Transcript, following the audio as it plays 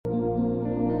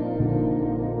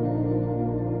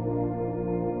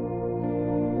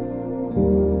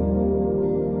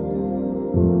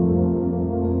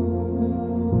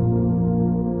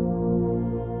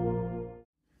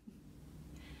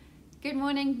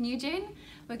morning, Newgen.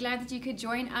 We're glad that you could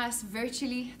join us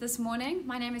virtually this morning.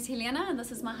 My name is Helena and this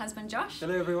is my husband Josh.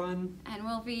 Hello everyone. And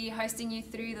we'll be hosting you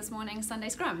through this morning's Sunday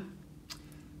Scrum.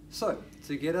 So,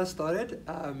 to get us started,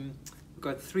 we've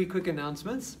got three quick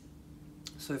announcements.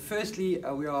 So firstly,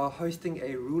 we are hosting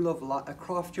a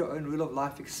Craft Your Own Rule of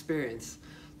Life experience.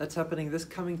 That's happening this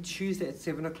coming Tuesday at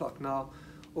 7 o'clock. Now,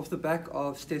 off the back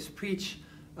of Steph's preach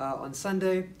on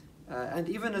Sunday, and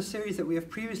even a series that we have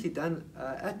previously done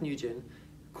at Newgen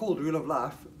called Rule of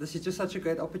Life, this is just such a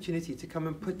great opportunity to come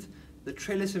and put the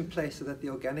trellis in place so that the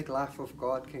organic life of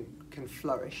God can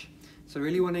flourish. So I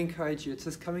really want to encourage you. It's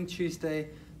this coming Tuesday,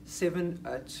 7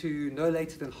 to no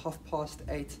later than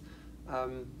 8:30.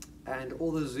 And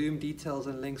all the Zoom details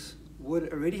and links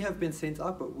would already have been sent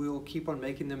out, but we'll keep on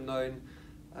making them known,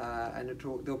 and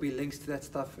there'll be links to that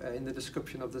stuff in the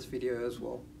description of this video as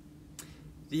well.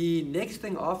 The next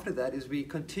thing after that is we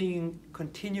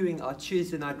continuing our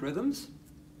Tuesday night rhythms,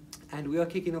 and we are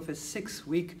kicking off a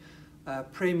 6-week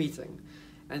prayer meeting.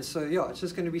 And so yeah, it's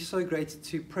just going to be so great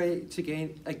to pray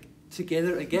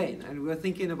together again. And we were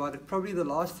thinking about it, probably the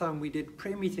last time we did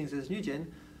prayer meetings as Newgen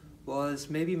was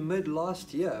maybe mid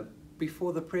last year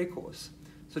before the prayer course.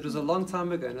 So it was a long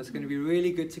time ago, and it's going to be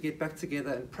really good to get back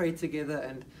together and pray together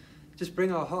and just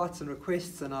bring our hearts and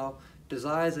requests and our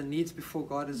desires and needs before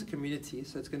God as a community.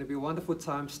 So it's going to be a wonderful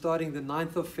time starting the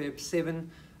 9th of Feb, 7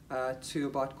 to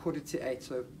about 7:45,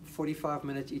 so 45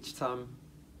 minutes each time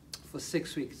for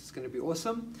 6 weeks. It's going to be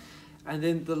awesome. And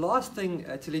then the last thing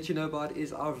to let you know about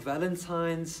is our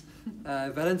Valentine's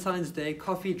Day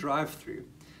coffee drive-through.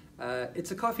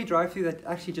 It's a coffee drive-through that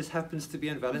actually just happens to be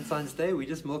on Valentine's Day. We're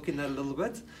just milking that a little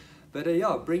bit. But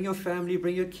yeah, bring your family,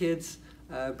 bring your kids,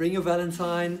 bring your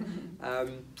Valentine.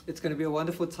 It's going to be a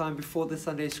wonderful time before the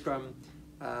Sunday Scrum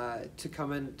to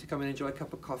come and enjoy a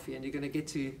cup of coffee. And you're going to get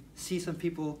to see some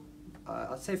people,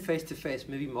 I'd say face to face,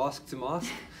 maybe mask to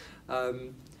mask.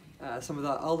 Some of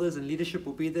our elders and leadership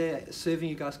will be there serving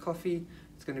you guys coffee.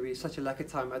 It's going to be such a lucky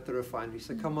time at the refinery.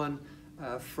 So come on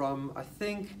from, I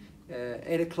think,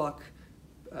 8 o'clock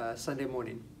Sunday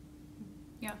morning.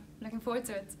 Yeah, looking forward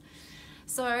to it.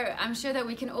 So I'm sure that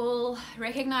we can all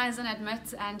recognize and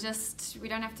admit, and just we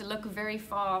don't have to look very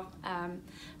far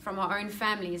from our own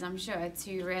families, I'm sure,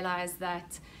 to realize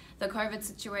that the COVID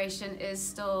situation is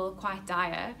still quite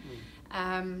dire.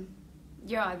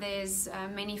 Yeah, there's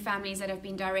many families that have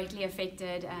been directly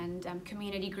affected, and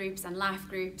community groups and life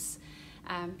groups,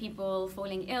 people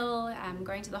falling ill,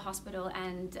 going to the hospital,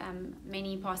 and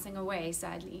many passing away,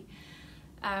 sadly.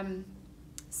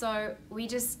 So we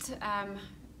just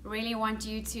really want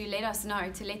you to let us know,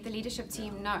 to let the leadership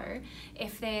team know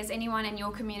if there's anyone in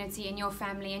your community, in your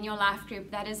family, in your life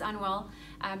group that is unwell.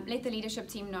 Let the leadership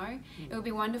team know. It would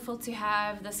be wonderful to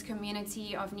have this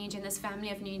community of Newgen, this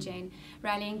family of Newgen,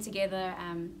 rallying together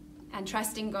and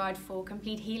trusting God for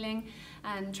complete healing,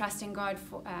 and trusting God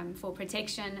for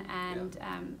protection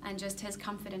and just His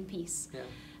comfort and peace.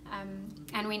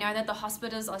 And we know that the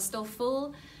hospitals are still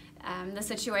full. The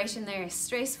situation there is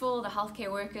stressful, the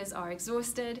healthcare workers are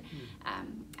exhausted,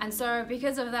 and so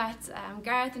because of that,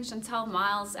 Gareth and Chantal,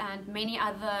 Miles and many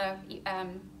other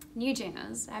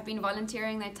Newgeners have been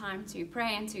volunteering their time to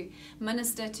pray and to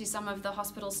minister to some of the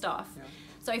hospital staff.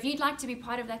 So if you'd like to be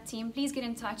part of that team, please get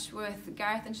in touch with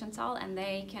Gareth and Chantal, and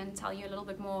they can tell you a little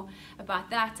bit more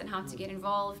about that and how to get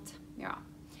involved.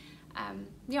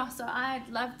 So I'd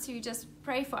love to just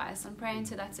pray for us and pray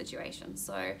into that situation.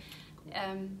 So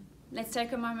let's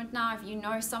take a moment now. If you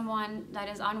know someone that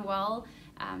is unwell,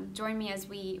 join me as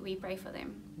we pray for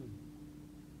them.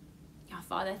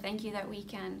 Father, thank you that we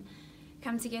can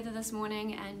come together this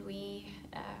morning, and we,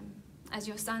 as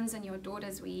your sons and your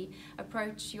daughters, we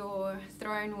approach your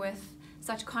throne with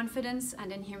such confidence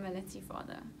and in humility,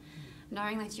 Father,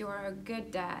 knowing that you are a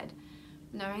good dad,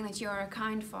 knowing that you are a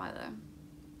kind Father.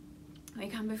 We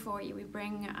come before you. We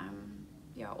bring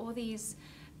all these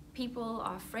people,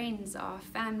 our friends, our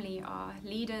family, our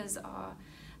leaders, our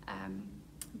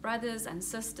brothers and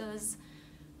sisters.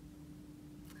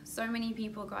 So many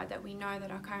people, God, that we know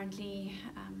that are currently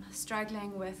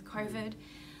struggling with COVID,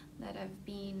 that have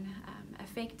been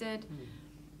affected.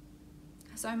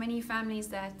 So many families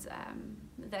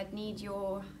that need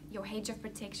your hedge of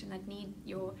protection, that need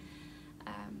your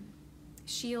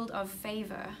shield of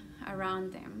favor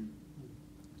around them.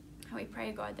 We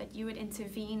pray, God, that you would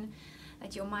intervene,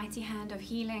 that your mighty hand of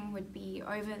healing would be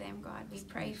over them, God. We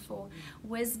pray for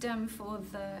wisdom for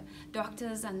the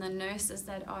doctors and the nurses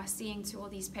that are seeing to all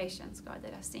these patients, God,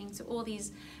 that are seeing to all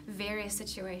these various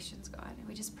situations, God. And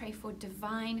we just pray for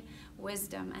divine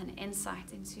wisdom and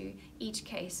insight into each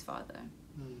case, Father.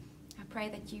 I pray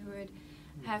that you would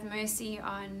Have mercy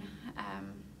on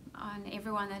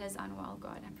everyone that is unwell,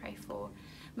 God. I pray for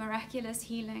miraculous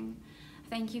healing.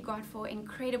 Thank you, God, for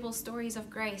incredible stories of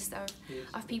grace,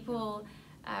 of people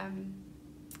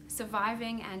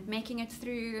surviving and making it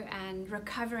through and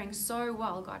recovering so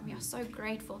well, God. We are so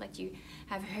grateful that you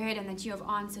have heard and that you have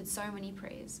answered so many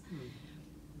prayers.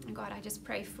 And God, I just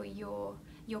pray for your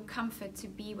comfort to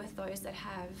be with those that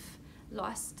have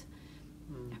lost.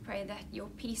 I pray that your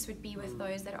peace would be with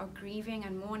those that are grieving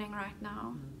and mourning right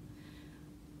now.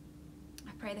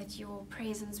 I pray that your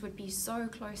presence would be so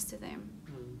close to them.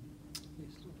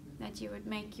 That you would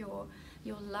make your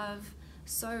love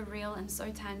so real and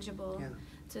so tangible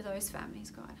to those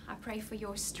families, God. I pray for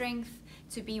your strength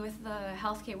to be with the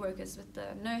healthcare workers, with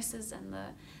the nurses and the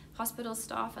hospital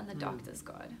staff and the doctors,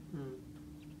 God.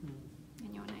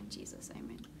 In your name, Jesus,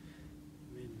 amen.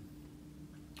 Amen.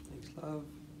 Thanks, love.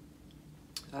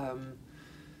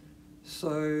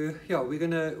 So yeah, we're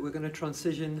gonna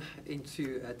transition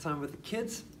into a time with the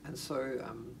kids, and so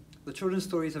the children's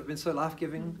stories have been so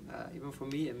life-giving, even for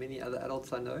me and many other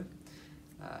adults I know.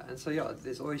 And so yeah,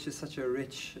 there's always just such a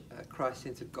rich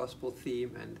Christ-centered gospel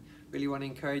theme, and really want to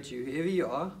encourage you, whoever you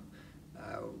are,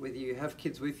 whether you have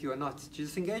kids with you or not,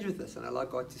 just engage with this and allow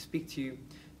God to speak to you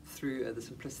through the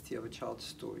simplicity of a child's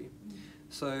story.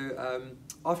 So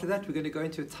after that, we're going to go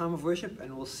into a time of worship,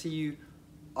 and we'll see you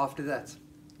after that.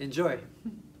 Enjoy.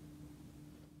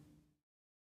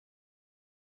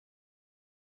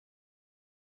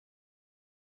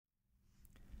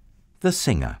 The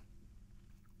Singer.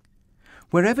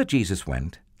 Wherever Jesus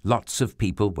went, lots of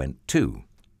people went too.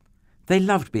 They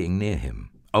loved being near him.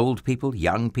 Old people,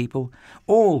 young people,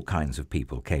 all kinds of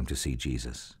people came to see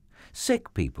Jesus.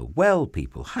 Sick people, well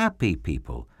people, happy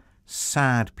people,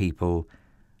 sad people,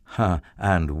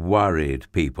 and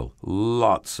worried people,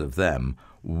 lots of them,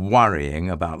 worrying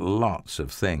about lots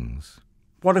of things.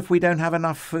 What if we don't have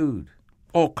enough food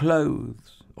or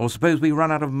clothes? Or suppose we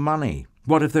run out of money?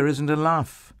 What if there isn't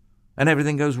enough and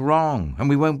everything goes wrong and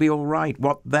we won't be all right?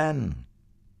 What then?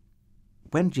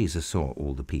 When Jesus saw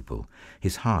all the people,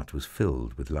 his heart was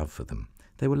filled with love for them.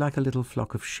 They were like a little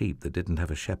flock of sheep that didn't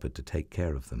have a shepherd to take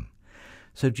care of them.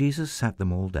 So Jesus sat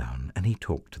them all down and he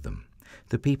talked to them.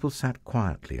 The people sat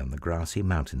quietly on the grassy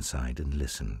mountainside and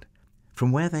listened.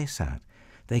 From where they sat,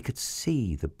 they could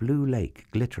see the blue lake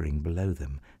glittering below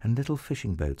them and little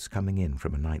fishing boats coming in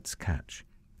from a night's catch.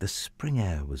 The spring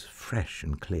air was fresh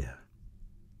and clear.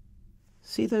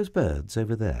 "See those birds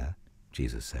over there?"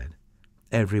 Jesus said.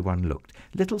 Everyone looked.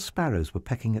 Little sparrows were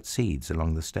pecking at seeds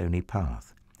along the stony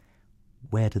path.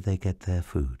 Where do they get their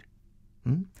food?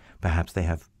 Perhaps they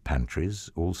have pantries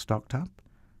all stocked up?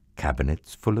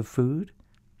 Cabinets full of food?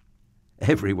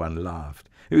 Everyone laughed.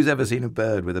 Who's ever seen a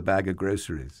bird with a bag of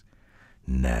groceries?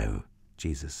 No,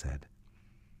 Jesus said.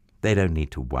 They don't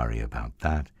need to worry about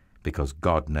that, because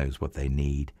God knows what they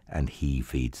need and he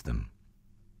feeds them.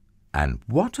 And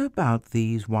what about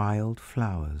these wild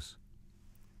flowers?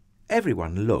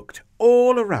 Everyone looked.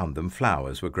 All around them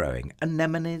flowers were growing,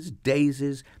 anemones,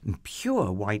 daisies, and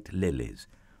pure white lilies.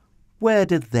 Where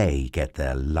do they get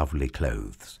their lovely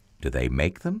clothes? Do they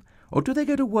make them? Or do they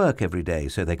go to work every day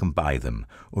so they can buy them?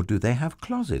 Or do they have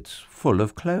closets full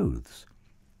of clothes?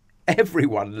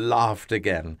 Everyone laughed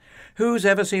again. Who's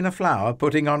ever seen a flower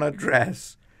putting on a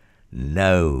dress?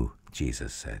 No,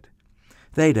 Jesus said.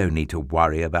 They don't need to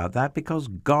worry about that because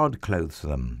God clothes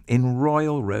them in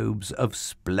royal robes of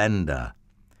splendor.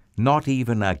 Not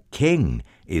even a king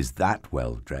is that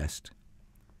well dressed.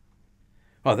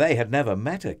 Well, they had never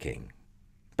met a king.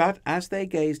 But as they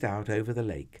gazed out over the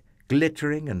lake,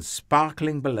 glittering and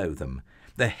sparkling below them,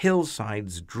 the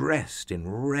hillsides dressed in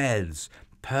reds,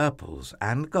 purples,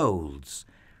 and golds,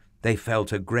 they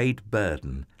felt a great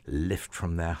burden lift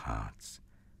from their hearts.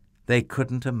 They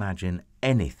couldn't imagine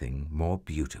anything more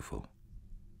beautiful.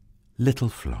 Little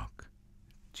flock,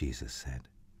 Jesus said,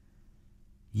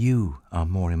 you are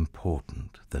more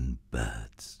important than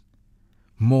birds,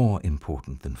 more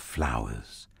important than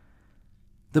flowers.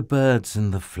 The birds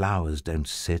and the flowers don't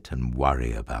sit and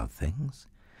worry about things,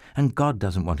 and God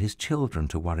doesn't want his children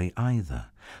to worry either.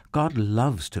 God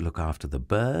loves to look after the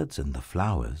birds and the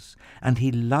flowers, and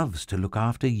he loves to look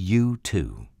after you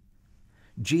too.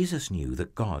 Jesus knew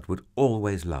that God would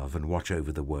always love and watch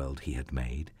over the world he had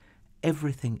made,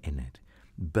 everything in it,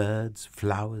 birds,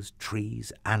 flowers,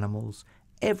 trees, animals,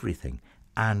 everything,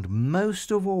 and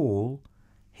most of all,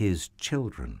 his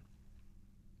children.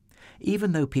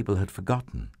 Even though people had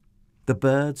forgotten, the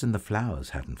birds and the flowers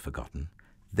hadn't forgotten.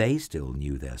 They still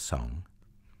knew their song.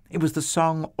 It was the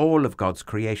song all of God's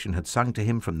creation had sung to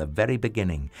him from the very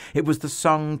beginning. It was the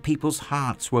song people's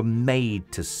hearts were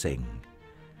made to sing.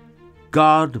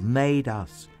 God made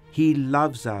us. He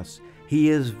loves us. He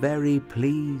is very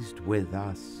pleased with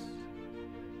us.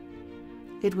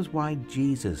 It was why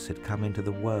Jesus had come into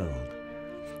the world,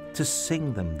 to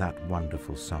sing them that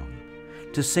wonderful song,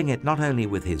 to sing it not only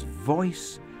with his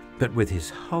voice, but with his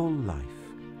whole life,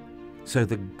 so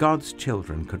that God's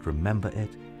children could remember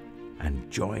it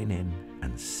and join in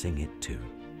and sing it too.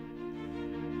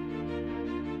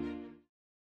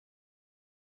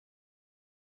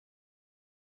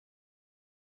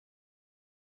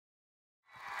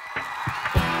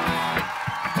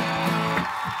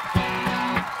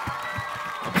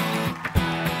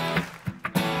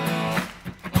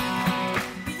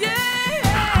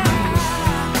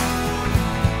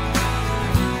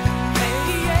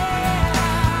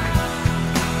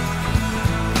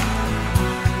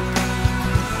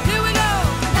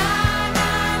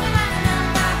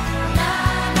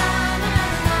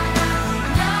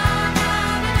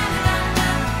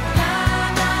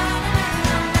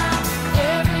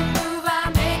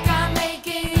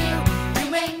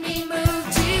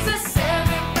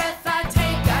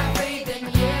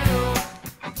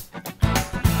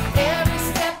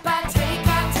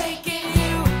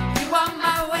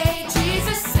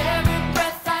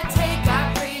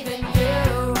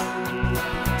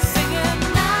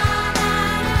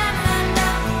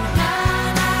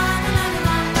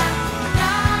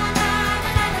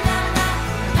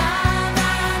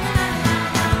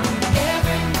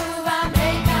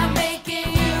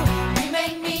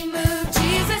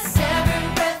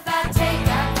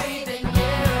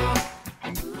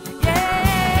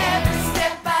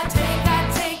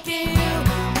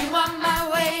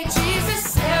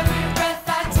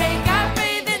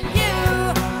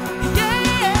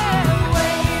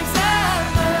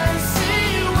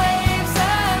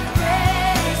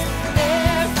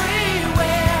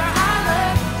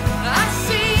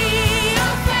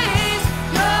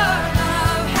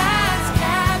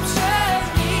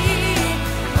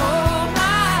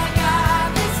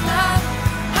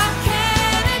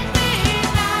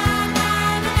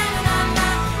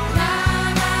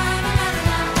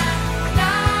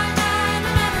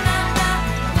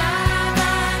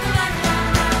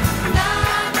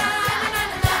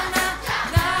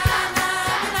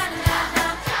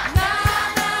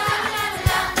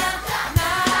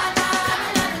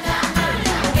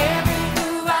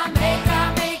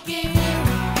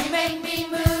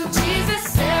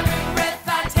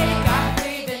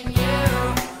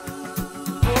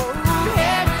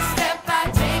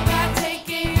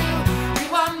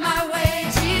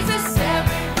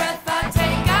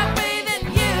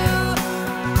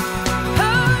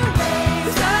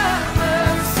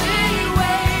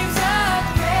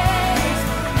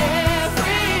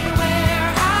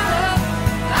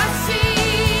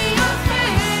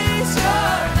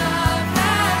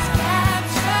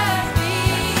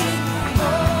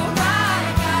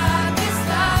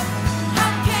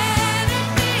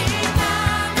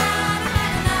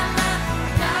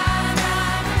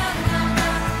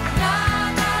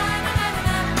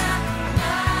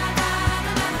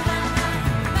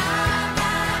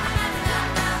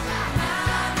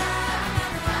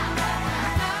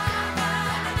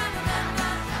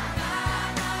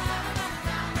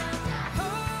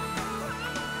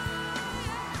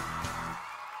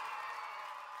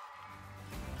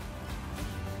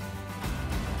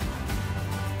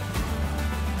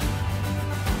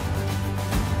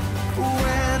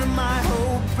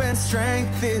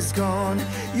 Strength is gone.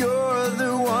 You're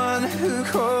the one who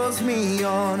calls me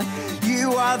on.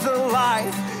 You are the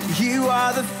life, you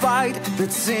are the fight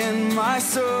that's in my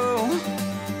soul.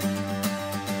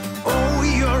 Oh,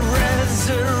 your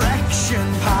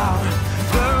resurrection power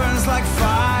burns like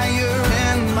fire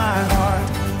in my heart.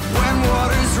 When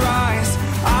waters rise,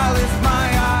 I lift my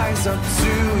eyes up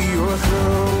to your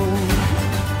throne.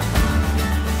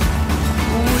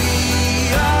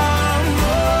 We are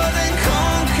more than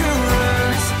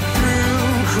conquerors through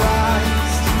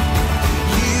Christ.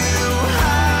 You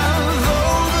have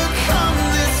overcome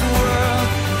this world,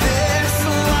 this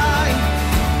life.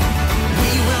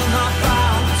 We will not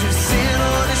bow to sin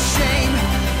or to shame.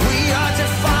 We are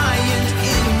defiant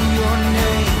in your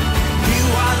name. You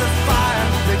are the fire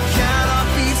that cannot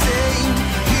be tamed.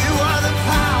 You are the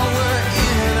power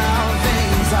in our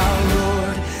veins, our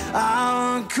Lord,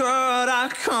 our God, our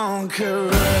conqueror.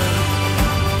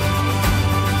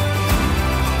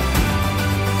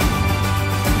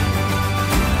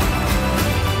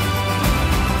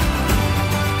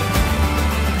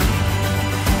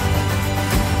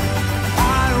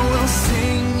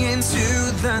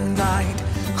 The night,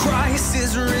 Christ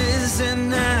is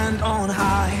risen and on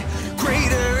high.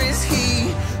 Greater is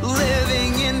he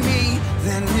living in me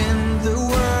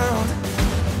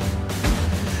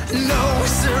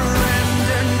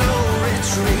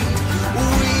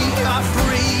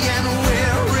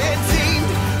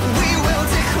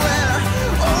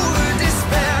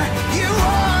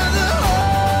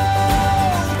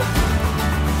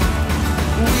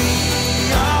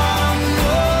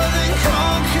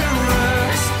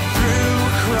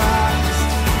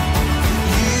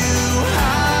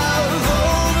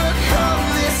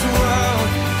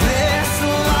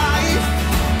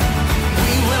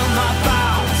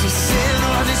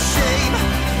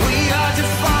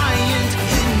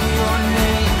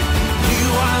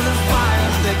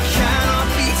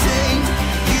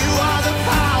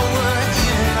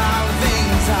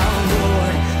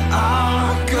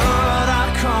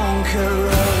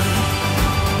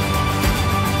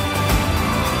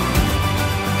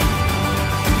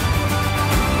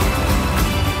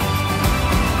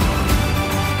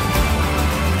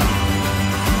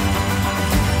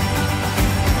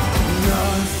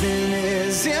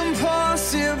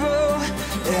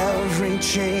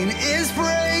chain is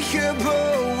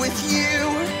breakable. With you,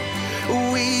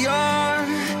 we are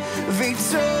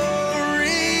victorious.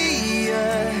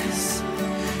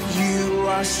 You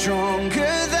are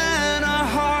stronger than our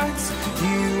hearts.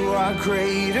 You are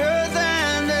greater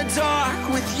than the dark.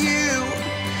 With you,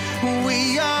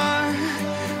 we are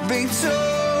victorious.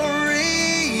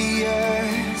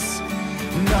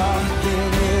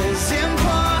 Nothing is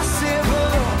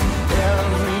impossible.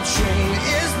 Every chain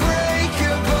is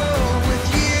breakable. With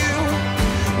you,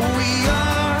 we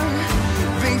are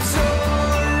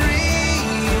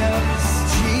victorious.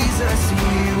 Jesus,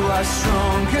 you are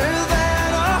stronger than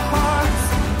our hearts.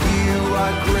 You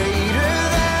are greater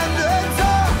than the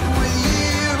dark. With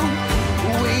you,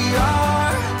 we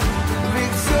are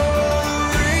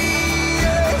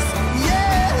victorious.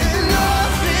 Yeah,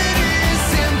 nothing is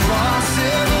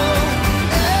impossible.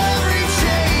 Every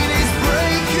chain is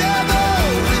breakable.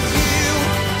 With you,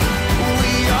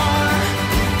 we are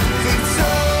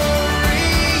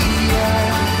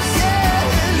victorious. Yeah,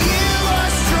 you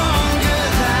are stronger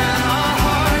than our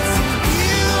hearts.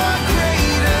 You are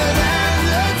greater than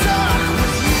the dark.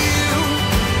 With you,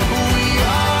 we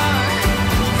are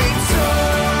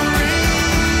victorious.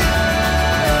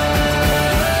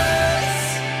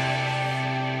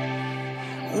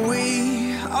 We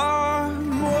are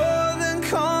more than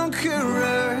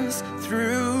conquerors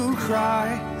through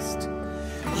Christ.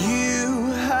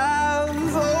 You have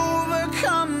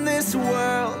overcome this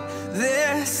world,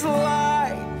 this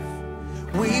life.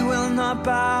 We will not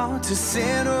bow to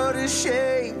sin or to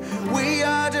shame. We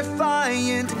are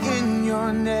defiant in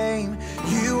your name.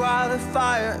 You are the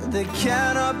fire that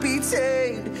cannot be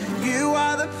tamed. You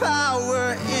are the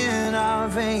power in our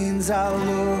veins, our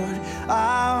Lord,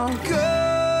 our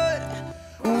good.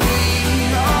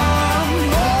 We are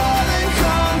more than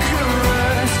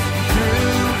conquerors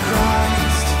through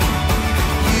Christ.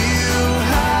 You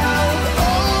have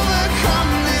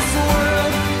overcome this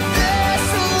world, this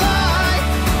life.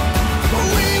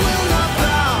 We will not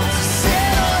bow to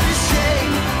sin or to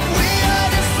shame. We are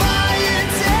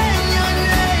defiant in your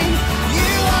name.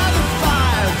 You are the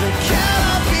fire that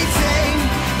cannot be tamed.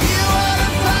 You are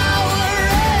the power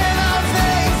in our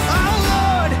veins. Our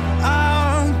Lord,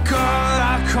 our God,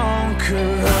 our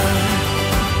conqueror.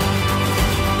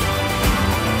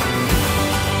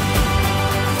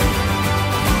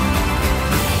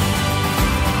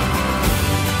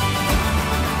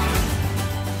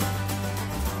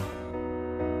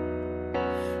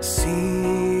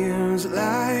 Seems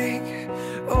like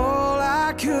all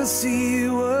I could see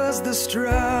was the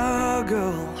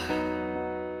struggle.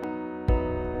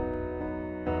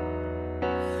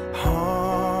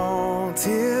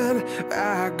 Haunted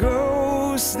by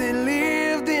ghosts that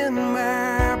lived in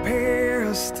my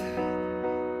past.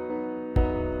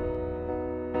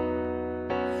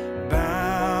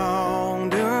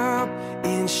 Bound up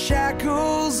in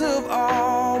shackles of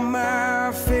all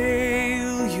my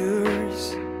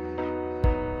failures.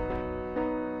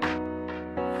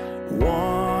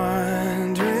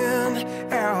 Wondering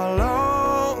how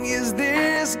long is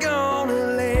this gonna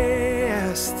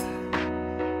last?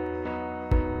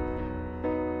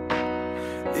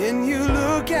 Then you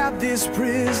look at this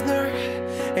prisoner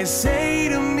and say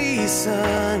to me,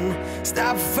 son,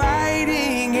 stop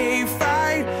fighting a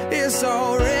fight, it's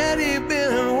already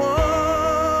been won.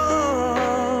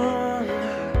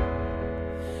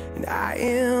 And I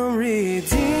am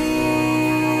redeemed.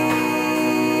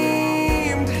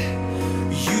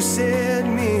 You set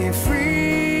me free.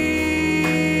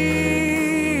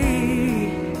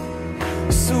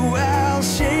 So I'll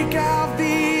shake off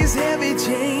these heavy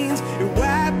chains and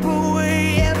wipe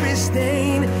away every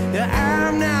stain. That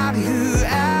I'm not who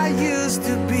I used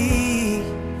to be.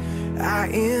 I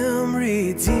am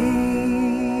redeemed.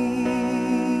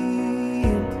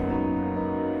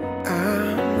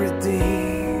 I'm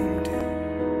redeemed.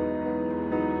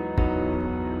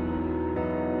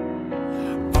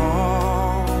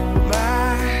 All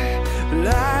my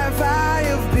life I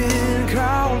have been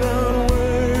called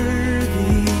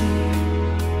unworthy,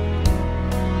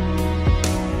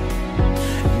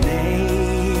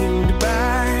 named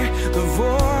by the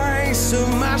voice of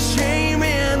my shame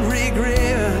and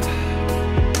regret.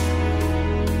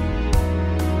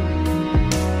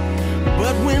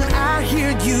 But when I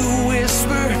hear you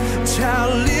whisper,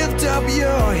 child, lift up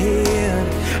your head,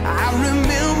 I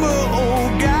remember, oh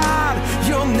God,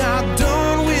 you're not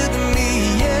done with me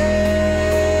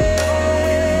yet.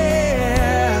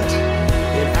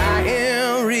 And I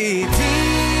am redeemed.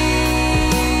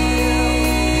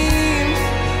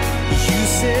 You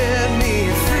set me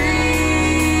free.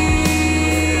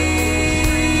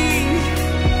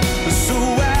 So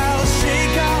I'll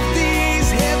shake off these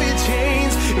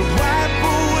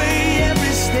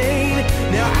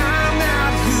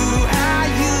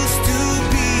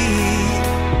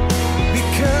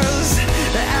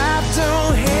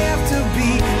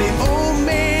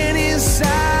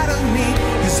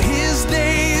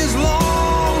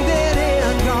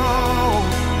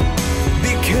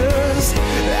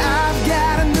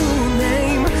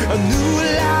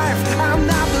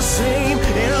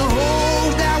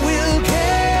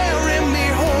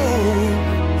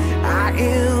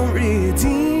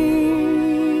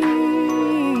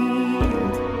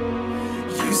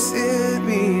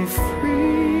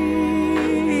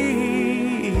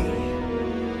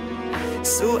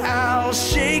So I'll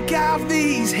shake off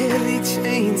these heavy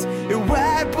chains and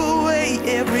wipe away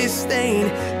every stain,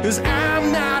 'cause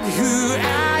I'm not who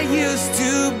I used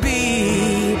to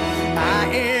be. I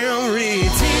am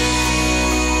redeemed.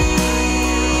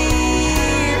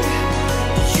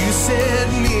 You set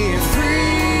me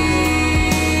free.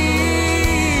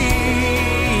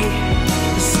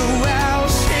 So I'll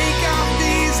shake off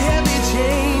these heavy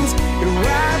chains and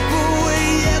wipe away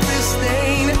every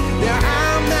stain. Now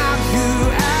I'm not who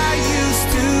I used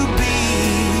to be.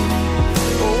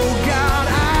 Oh God,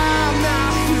 I'm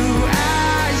not who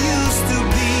I used to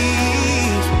be.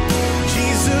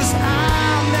 Jesus,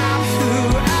 I'm not who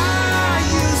I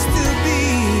used to be.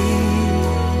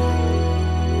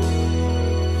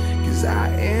 'Cause I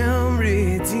am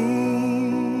redeemed.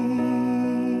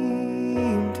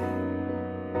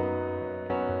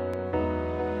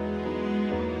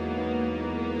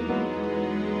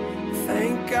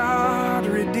 Thank God,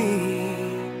 redeemed.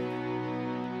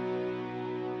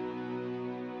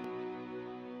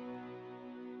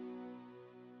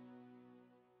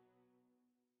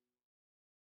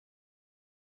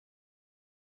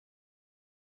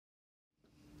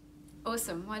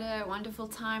 Awesome. What a wonderful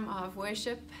time of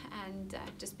worship and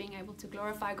just being able to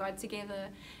glorify God together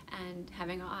and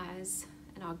having our eyes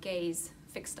and our gaze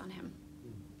fixed on Him.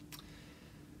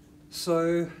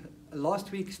 So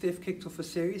last week Steph kicked off a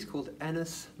series called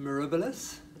Annus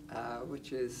Mirabilis,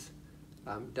 which is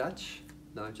Dutch,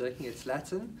 no I'm joking, it's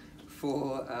Latin,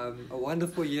 for a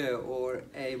wonderful year or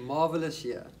a marvelous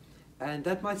year. And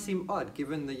that might seem odd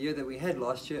given the year that we had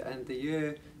last year and the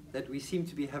year that we seem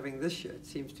to be having this year. It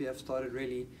seems to have started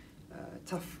really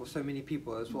tough for so many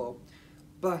people as well.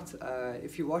 But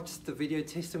if you watched the video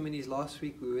testimonies last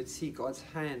week, we would see God's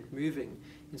hand moving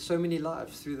in so many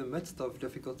lives through the midst of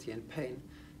difficulty and pain.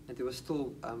 And there were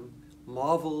still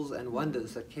marvels and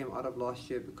wonders that came out of last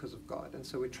year because of God. And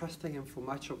so we're trusting Him for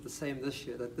much of the same this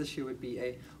year, that this year would be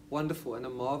a wonderful and a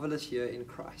marvelous year in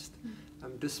Christ.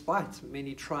 Despite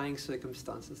many trying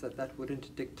circumstances, that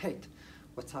wouldn't dictate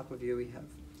what type of year we have.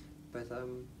 But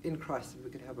in Christ, we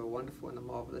could have a wonderful and a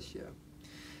marvelous year.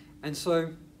 And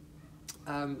so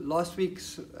last week,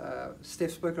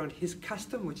 Steph spoke around his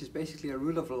custom, which is basically a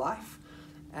rule of life.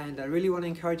 And I really want to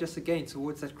encourage us again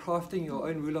towards that crafting your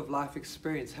own rule of life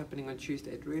experience happening on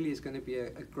Tuesday. It really is going to be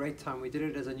a great time. We did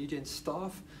it as a Newgen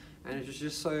staff, and it was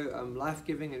just so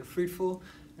life-giving and fruitful.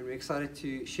 And we're excited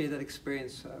to share that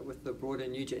experience with the broader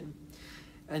Newgen.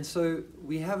 And so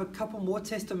we have a couple more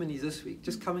testimonies this week,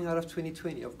 just coming out of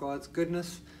 2020, of God's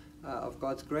goodness, of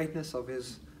God's greatness, of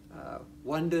His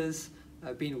wonders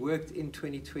being worked in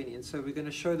 2020. And so we're going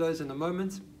to show those in a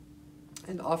moment.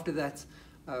 And after that,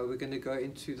 we're going to go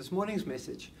into this morning's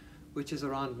message, which is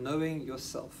around knowing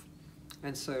yourself.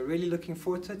 And so really looking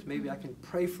forward to it. Maybe I can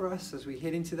pray for us as we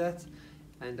head into that,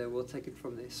 and we'll take it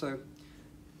from there. So,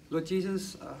 Lord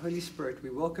Jesus, Holy Spirit, we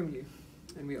welcome you.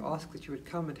 And we ask that you would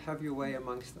come and have your way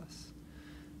amongst us.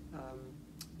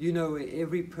 You know where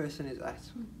every person is at.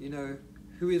 You know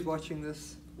who is watching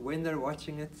this, when they're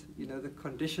watching it. You know the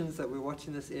conditions that we're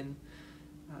watching this in,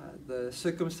 the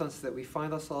circumstances that we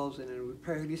find ourselves in. And we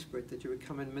pray, Holy Spirit, that you would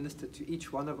come and minister to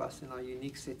each one of us in our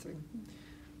unique setting.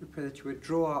 We pray that you would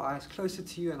draw our eyes closer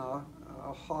to you and our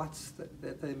hearts,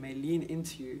 that they may lean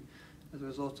into you as a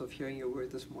result of hearing your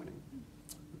word this morning.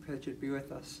 We pray that you'd be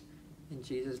with us. In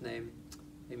Jesus' name.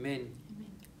 Amen.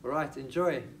 All right,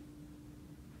 enjoy.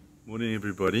 Morning,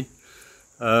 everybody.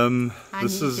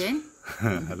 This is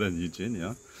hello, Newgen.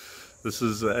 Yeah, this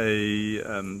is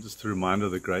just a reminder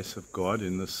of the grace of God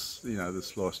in this,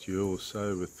 this last year or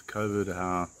so with COVID,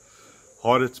 how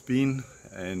hard it's been,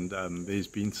 and there's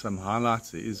been some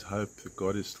highlights. There is hope that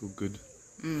God is still good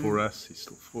for us. He's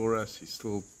still for us. He's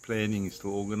still planning. He's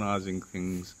still organizing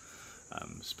things,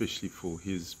 especially for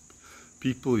His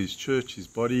people, His church, His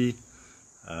body.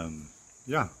 And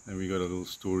we got a little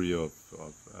story a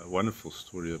wonderful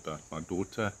story about my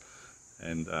daughter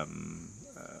and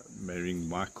marrying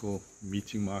Michael,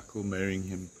 meeting Michael, marrying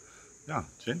him. Yeah,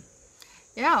 Jen?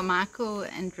 Yeah, Michael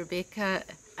and Rebecca,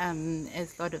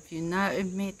 as a lot of you know,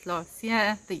 met last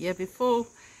year, the year before,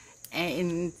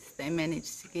 and they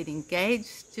managed to get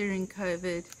engaged during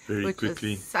COVID, Very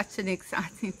quickly. Was such an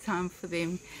exciting time for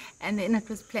them. And then it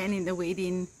was planning the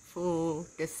wedding for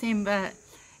December,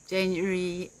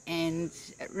 January, and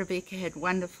Rebecca had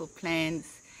wonderful plans,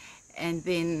 and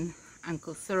then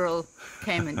Uncle Cyril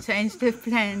came and changed her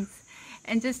plans.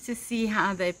 And just to see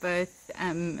how they both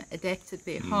adapted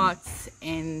their hearts,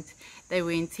 and they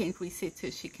were intent. We said to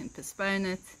her she can postpone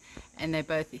it, and they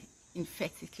both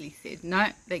emphatically said, no,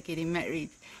 they're getting married.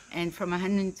 And from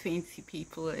 120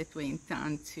 people, it went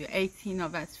down to 18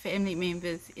 of us family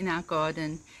members in our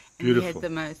garden. And Beautiful. we had the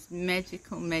most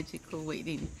magical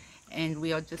wedding. And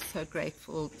we are just so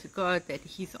grateful to God that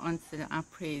He's answered our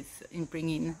prayers in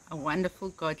bringing a wonderful,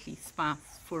 godly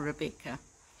spouse for Rebecca.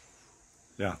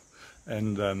 Yeah,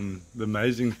 and the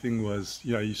amazing thing was,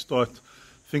 you start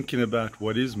thinking about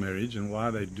what is marriage and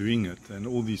why they're doing it, and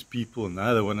all these people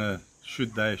now they want to,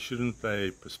 shouldn't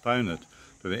they postpone it?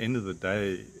 But at the end of the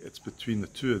day, it's between the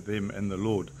two of them and the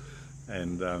Lord,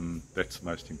 and that's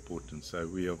most important. So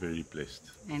we are very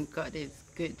blessed. And God is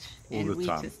good, All and the we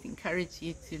time. just encourage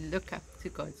you to look up to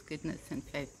God's goodness and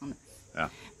faithfulness. Yeah.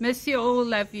 Miss you all,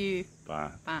 love you.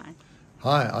 Bye. Bye.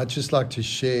 Hi, I'd just like to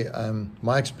share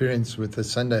my experience with the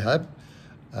Sunday Hub.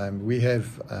 We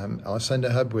have our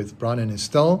Sunday Hub with Brian and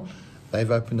Estelle. They've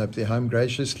opened up their home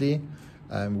graciously.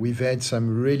 We've had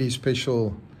some really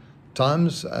special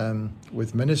times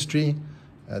with ministry.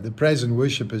 The praise and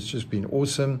worship has just been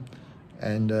awesome.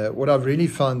 And what I've really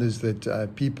found is that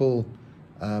people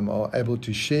are able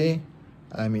to share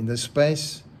in this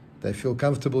space. They feel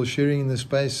comfortable sharing in this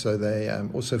space, so they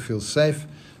also feel safe.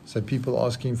 So people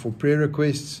asking for prayer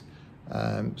requests.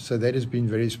 So that has been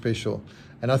very special.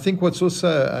 And I think what's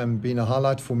also been a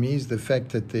highlight for me is the fact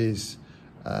that there's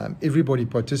everybody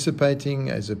participating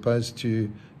as opposed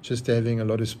to just having a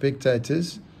lot of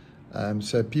spectators.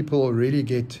 So people really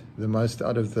get the most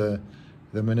out of the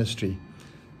ministry.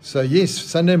 So yes,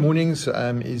 Sunday mornings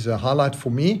is a highlight for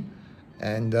me.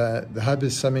 And the Hub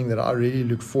is something that I really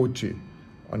look forward to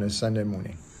on a Sunday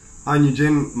morning. Hi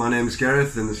Newgen, my name is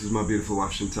Gareth and this is my beautiful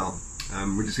wife Chantal.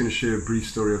 We're just going to share a brief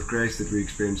story of grace that we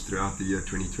experienced throughout the year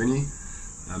 2020.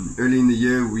 Early in the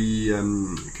year we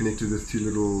connected with two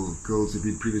little girls that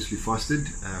we'd previously fostered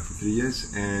for 3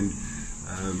 years, and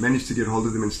managed to get hold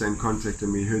of them and stay in contact,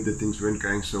 and we heard that things weren't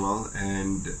going so well,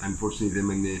 and unfortunately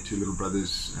them and their two little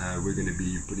brothers were going to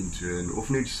be put into an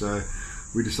orphanage, so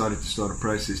we decided to start a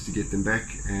process to get them back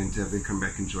and to have them come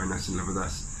back and join us and live with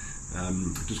us.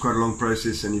 It was quite a long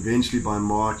process, and eventually by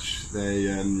March we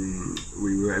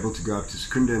were able to go up to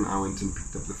Secunda, and I went and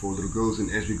picked up the 4 little girls, and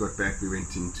as we got back we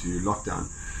went into lockdown.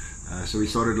 So we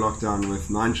started lockdown with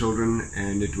 9 children,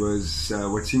 and it was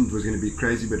what seemed was going to be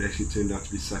crazy, but actually turned out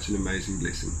to be such an amazing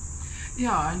blessing.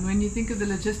 Yeah, and when you think of the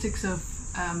logistics of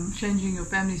changing your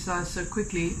family size so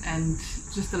quickly and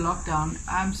just the lockdown,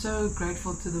 I'm so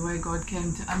grateful to the way God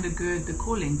came to undergird the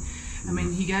calling. I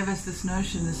mean, He gave us this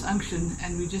notion, this unction,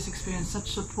 and we just experienced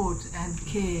such support and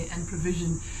care and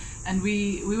provision, and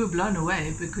we were blown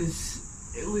away because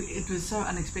it was so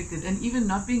unexpected. And even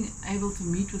not being able to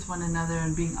meet with one another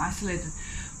and being isolated,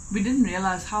 we didn't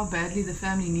realize how badly the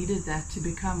family needed that to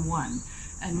become one,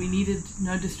 and we needed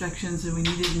no distractions, and we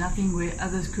needed nothing where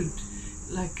others could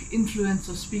like influence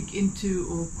or speak into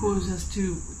or cause us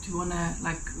to want to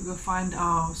like go find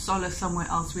our solace somewhere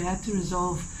else. We had to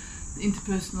resolve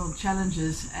interpersonal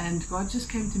challenges, and God just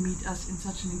came to meet us in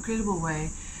such an incredible way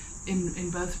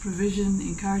in both provision,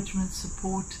 encouragement,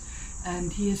 support,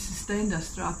 and He has sustained us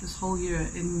throughout this whole year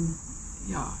in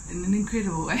an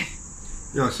incredible way.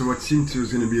 Yeah, so what seemed to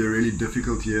was going to be a really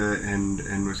difficult year and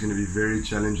was going to be very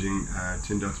challenging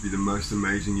turned out to be the most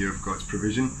amazing year of God's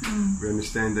provision. We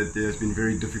understand that there's been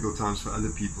very difficult times for other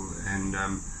people, and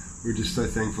we're just so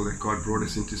thankful that God brought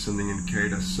us into something and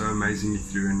carried us so amazingly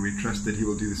through, and we trust that He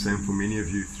will do the same for many of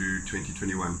you through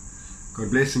 2021.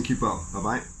 God bless and keep well.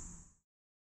 Bye-bye.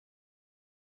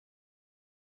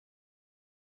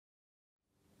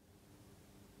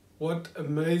 What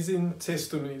amazing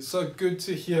testimonies. So good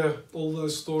to hear all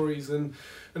those stories. And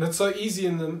it's so easy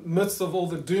in the midst of all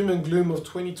the doom and gloom of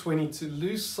 2020 to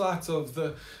lose sight of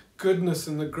the goodness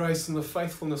and the grace and the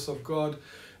faithfulness of God.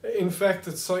 In fact,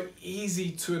 it's so easy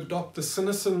to adopt the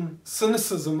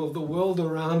cynicism of the world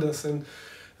around us and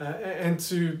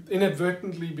to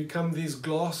inadvertently become these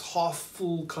glass half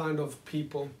full kind of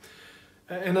people.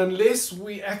 And unless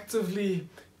we actively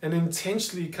and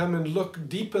intentionally come and look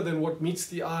deeper than what meets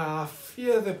the eye, I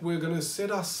fear that we're going to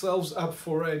set ourselves up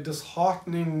for a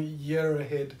disheartening year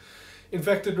ahead. In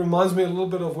fact, it reminds me a little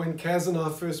bit of when Kaz and I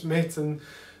first met, and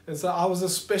so I was a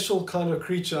special kind of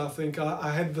creature, I think.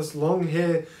 I had this long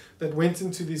hair that went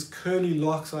into these curly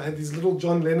locks. I had these little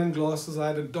John Lennon glasses. I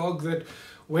had a dog that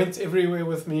went everywhere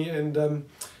with me, and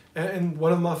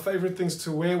one of my favorite things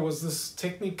to wear was this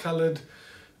technicolored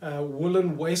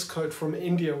woolen waistcoat from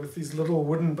India with these little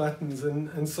wooden buttons,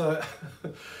 and so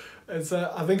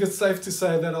I think it's safe to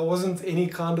say that I wasn't any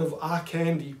kind of eye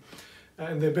candy,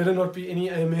 and there better not be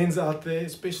any amens out there,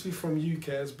 especially from you,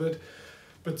 Kaz.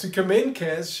 But to commend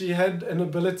Kaz, she had an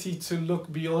ability to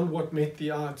look beyond what met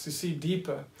the eye, to see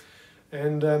deeper.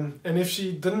 And if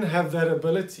she didn't have that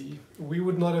ability, we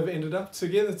would not have ended up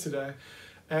together today.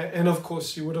 And of course,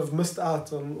 she would have missed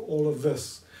out on all of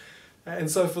this.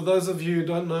 And so for those of you who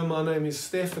don't know, my name is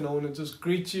Steph, and I want to just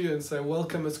greet you and say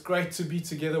welcome. It's great to be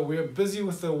together. We're busy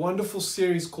with a wonderful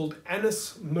series called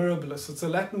Annus Mirabilis. It's a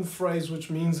Latin phrase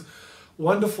which means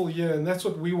wonderful year, and that's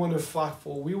what we want to fight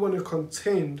for. We want to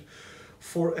contend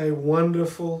for a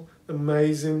wonderful,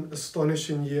 amazing,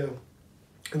 astonishing year.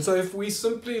 And so if we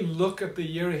simply look at the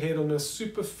year ahead on a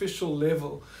superficial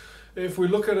level, if we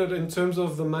look at it in terms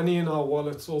of the money in our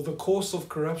wallets, or the course of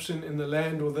corruption in the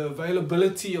land, or the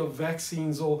availability of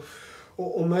vaccines, or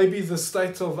maybe the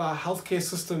state of our healthcare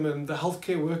system and the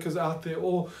healthcare workers out there,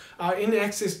 or our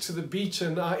inaccess to the beach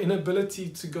and our inability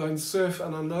to go and surf,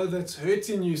 and I know that's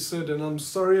hurting you, Sid, and I'm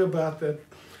sorry about that.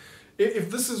 If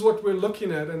this is what we're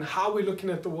looking at and how we're looking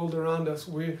at the world around us,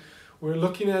 we're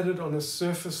looking at it on a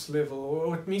surface level,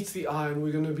 or it meets the eye, and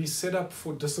we're going to be set up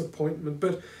for disappointment.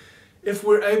 But if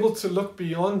we're able to look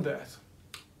beyond that,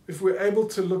 if we're able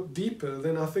to look deeper,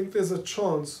 then I think there's a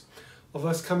chance of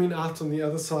us coming out on the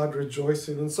other side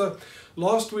rejoicing. And so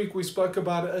last week we spoke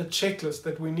about a checklist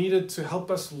that we needed to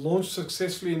help us launch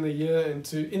successfully in the year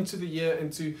and into the year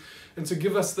and to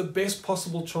give us the best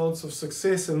possible chance of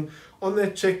success. And on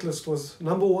that checklist was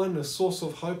number 1, a source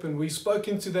of hope, and we spoke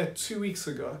into that 2 weeks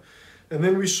ago. And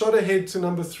then we shot ahead to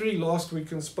number 3 last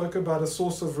week and spoke about a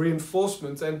source of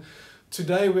reinforcement. And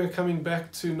today we're coming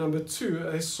back to number 2,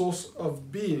 a source of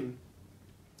being.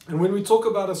 And when we talk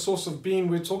about a source of being,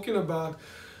 we're talking about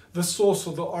the source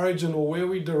or the origin, or where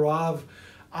we derive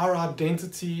our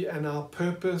identity and our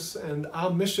purpose and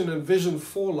our mission and vision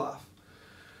for life.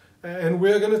 And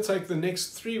we're going to take the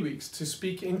next 3 weeks to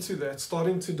speak into that,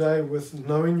 starting today with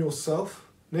knowing yourself,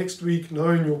 next week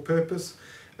knowing your purpose,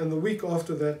 and the week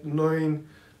after that knowing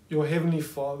your Heavenly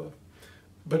Father.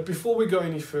 But before we go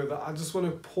any further, I just want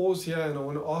to pause here and I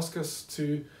want to ask us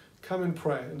to come and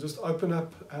pray and just open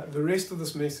up the rest of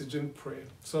this message in prayer.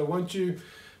 So won't you,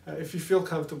 if you feel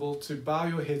comfortable, to bow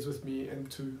your heads with me and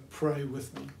to pray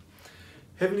with me.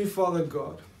 Heavenly Father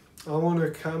God, I want to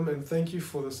come and thank you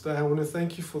for this day. I want to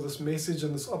thank you for this message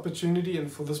and this opportunity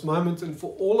and for this moment and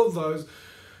for all of those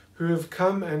who have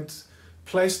come and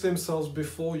place themselves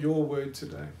before your word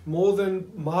today. More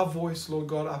than my voice, Lord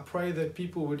God, I pray that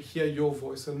people would hear your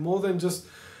voice. And more than just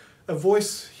a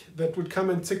voice that would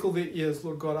come and tickle their ears,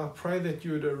 Lord God, I pray that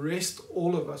you would arrest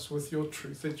all of us with your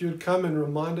truth, that you would come and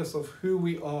remind us of who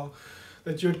we are,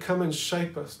 that you would come and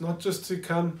shape us, not just to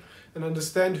come and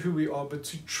understand who we are, but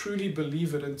to truly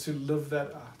believe it and to live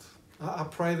that out. I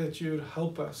pray that you would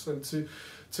help us and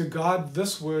to guide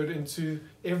this word into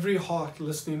every heart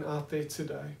listening out there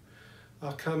today.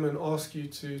 I come and ask you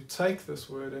to take this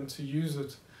word and to use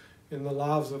it in the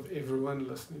lives of everyone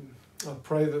listening. I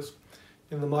pray this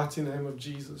in the mighty name of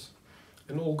Jesus.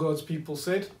 And all God's people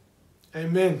said,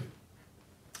 Amen.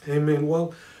 Amen.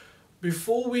 Well,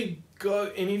 before we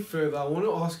go any further, I want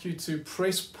to ask you to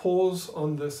press pause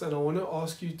on this, and I want to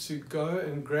ask you to go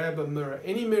and grab a mirror,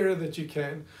 any mirror that you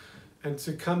can, and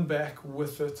to come back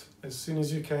with it as soon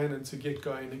as you can and to get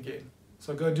going again.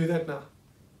 So go do that now.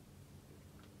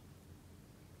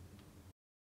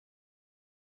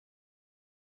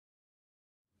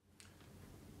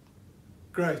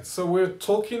 Great. So we're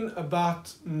talking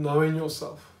about knowing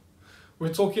yourself.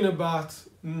 We're talking about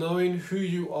knowing who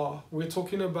you are. We're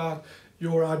talking about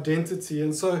your identity.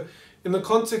 And so in the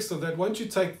context of that, won't you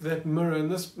take that mirror,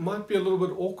 and this might be a little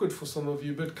bit awkward for some of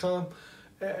you, but come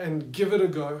and give it a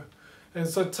go. And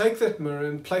so take that mirror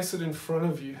and place it in front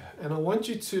of you. And I want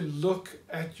you to look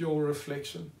at your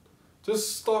reflection.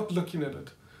 Just start looking at it.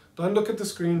 Don't look at the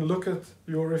screen, look at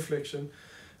your reflection.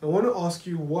 I want to ask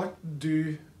you, what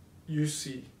do you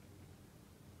see?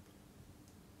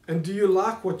 And do you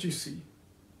like what you see?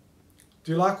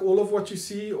 Do you like all of what you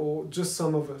see, or just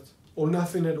some of it, or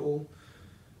nothing at all?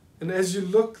 And as you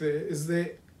look there, is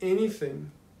there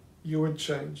anything you would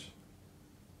change?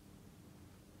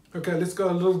 Okay, let's go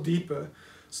a little deeper.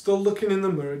 Still looking in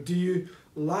the mirror, do you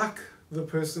like the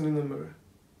person in the mirror?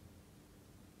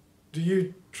 Do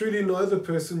you truly know the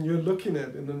person you're looking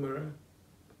at in the mirror?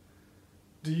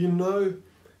 Do you know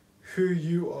who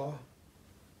you are?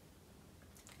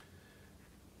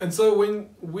 And so when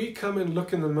we come and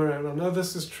look in the mirror, and I know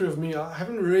this is true of me, I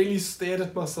haven't really stared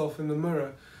at myself in the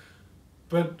mirror,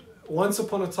 but once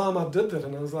upon a time I did that,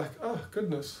 and I was like, oh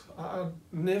goodness, I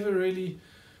never really,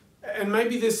 and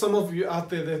maybe there's some of you out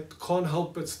there that can't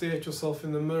help but stare at yourself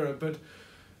in the mirror,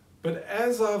 but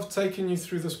as I've taken you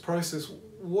through this process,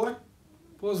 what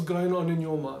What was going on in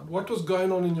your mind? What was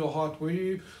going on in your heart? Were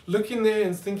you looking there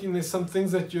and thinking there's some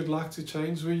things that you'd like to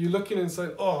change? Were you looking and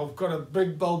saying, oh, I've got a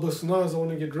big bulbous nose, I want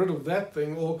to get rid of that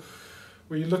thing? Or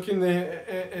were you looking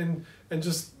there and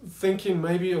just thinking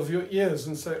maybe of your ears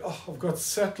and say, oh, I've got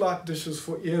satellite dishes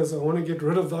for ears, I want to get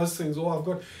rid of those things? Or I've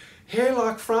got hair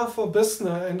like Frau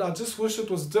Verbissner and I just wish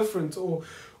it was different? Or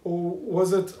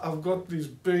was it, I've got these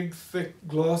big, thick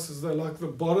glasses, they're like the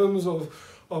bottoms of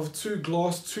 2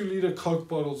 glass 2-liter Coke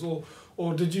bottles?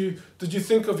 Or did you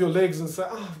think of your legs and say,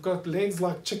 oh, I've got legs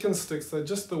like chicken sticks, they're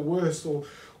just the worst? Or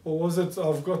was it,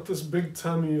 I've got this big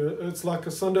tummy, it's like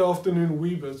a Sunday afternoon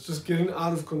Weeber, it's just getting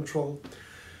out of control?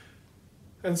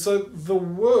 And so the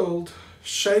world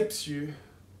shapes you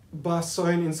by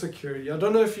sowing insecurity. I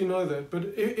don't know if you know that, but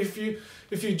if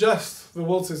you just, the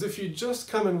world says, if you just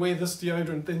come and wear this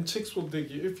deodorant, then chicks will dig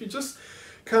you. If you just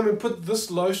come and put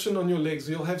this lotion on your legs,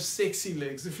 you'll have sexy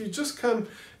legs. If you just come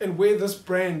and wear this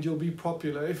brand, you'll be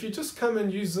popular. If you just come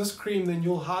and use this cream, then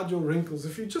you'll hide your wrinkles.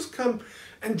 If you just come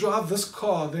and drive this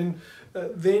car,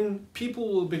 then people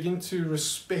will begin to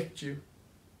respect you.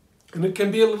 And it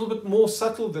can be a little bit more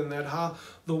subtle than that, how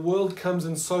the world comes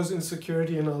and sows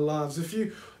insecurity in our lives. If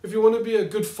you want to be a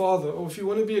good father, or if you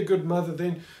want to be a good mother,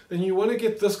 then you want to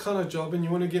get this kind of job and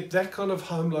you want to get that kind of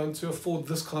home loan to afford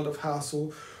this kind of house.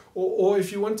 Or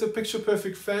if you want a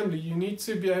picture-perfect family, you need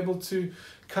to be able to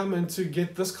come and to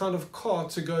get this kind of car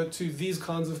to go to these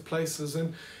kinds of places.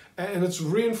 And it's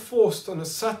reinforced in a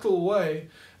subtle way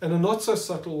and a not so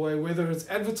subtle way, whether it's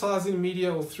advertising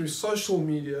media or through social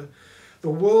media. The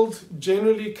world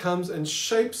generally comes and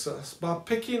shapes us by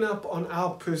picking up on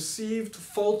our perceived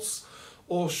faults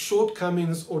or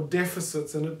shortcomings or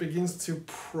deficits, and it begins to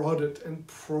prod it and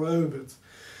probe it.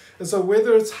 And so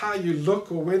whether it's how you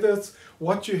look, or whether it's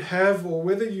what you have, or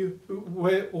whether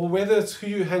it's who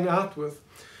you hang out with,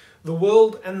 the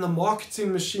world and the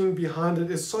marketing machine behind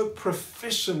it is so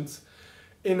proficient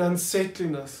in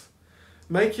unsettling us,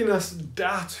 making us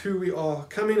doubt who we are,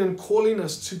 coming and calling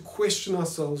us to question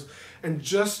ourselves, and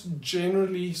just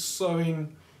generally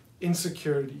sowing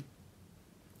insecurity.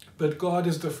 But God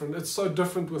is different. It's so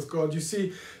different with God. You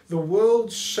see, the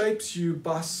world shapes you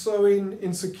by sowing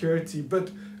insecurity,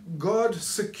 but God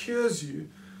secures you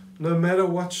no matter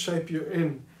what shape you're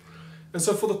in. And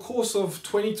so for the course of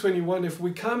 2021, if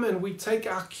we come and we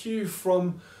take our cue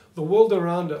from the world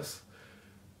around us,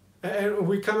 and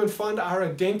we come and find our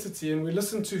identity, and we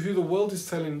listen to who the world is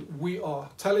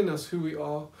telling us who we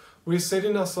are, we're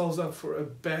setting ourselves up for a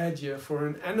bad year, for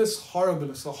an annus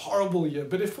horribilis, a horrible year.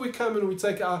 But if we come and we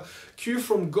take our cue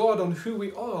from God on who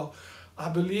we are, I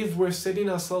believe we're setting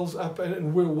ourselves up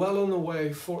and we're well on the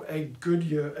way for a good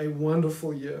year, a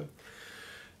wonderful year.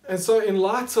 And so in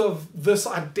light of this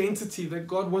identity that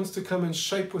God wants to come and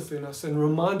shape within us and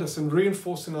remind us and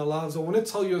reinforce in our lives, I want to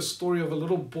tell you a story of a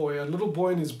little boy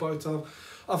in his boat.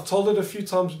 I've told it a few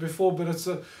times before, but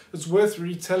it's worth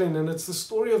retelling. And it's the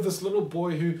story of this little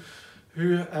boy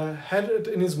who had it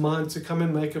in his mind to come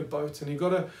and make a boat. And he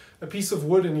got a piece of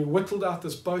wood and he whittled out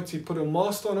this boat. He put a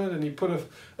mast on it and he put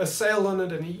a sail on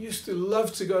it. And he used to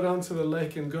love to go down to the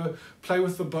lake and go play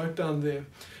with the boat down there.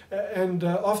 And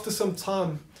after some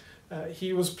time,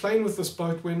 he was playing with this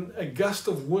boat when a gust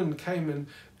of wind came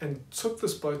and took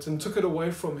this boat and took it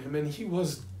away from him. And he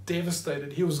was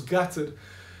devastated. He was gutted.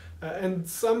 And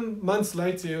some months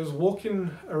later, he was walking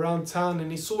around town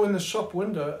and he saw in the shop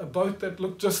window a boat that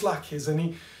looked just like his.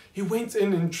 And he went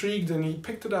in intrigued and he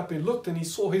picked it up. He looked and he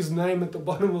saw his name at the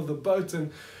bottom of the boat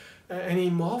and he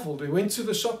marveled. He went to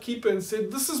the shopkeeper and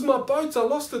said, "This is my boat. I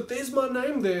lost it. There's my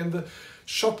name there." And the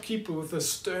shopkeeper with a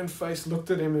stern face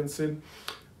looked at him and said,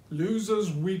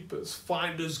 "Losers, weepers,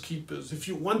 finders, keepers. If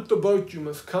you want the boat, you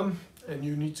must come and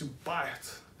you need to buy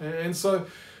it." And so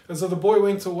the boy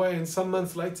went away, and some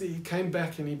months later he came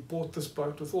back and he bought this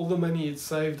boat with all the money he'd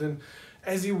saved. And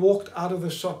as he walked out of the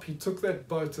shop, he took that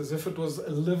boat as if it was a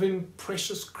living,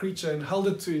 precious creature and held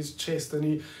it to his chest. And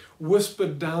he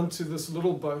whispered down to this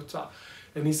little boat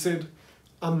and he said,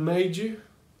 "I made you,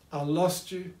 I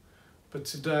lost you, but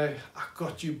today I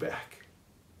got you back."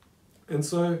 And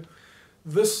so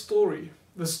this story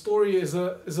is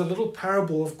a little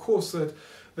parable, of course, that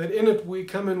in it we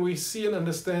come and we see and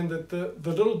understand that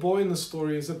the little boy in the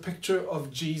story is a picture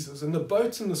of Jesus, and the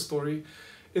boat in the story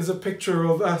is a picture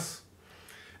of us.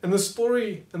 And the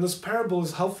story and this parable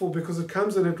is helpful because it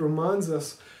comes and it reminds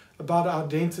us about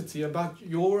identity, about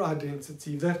your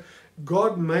identity, that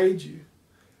God made you,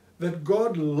 that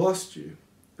God lost you,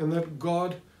 and that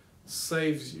God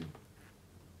saves you.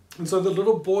 And so the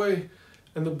little boy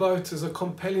and the boat is a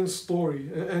compelling story.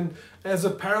 And as a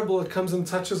parable, it comes and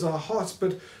touches our hearts.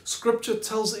 But Scripture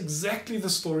tells exactly the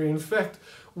story. In fact,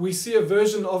 we see a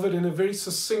version of it in a very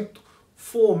succinct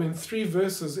form in 3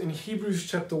 verses in Hebrews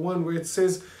chapter 1, where it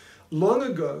says, "Long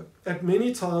ago, at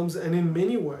many times and in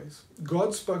many ways,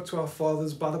 God spoke to our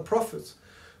fathers by the prophets.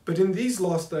 But in these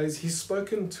last days, he's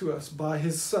spoken to us by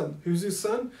his Son." Who's his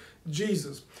Son?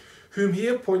 Jesus, "whom he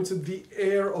appointed the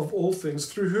heir of all things,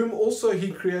 through whom also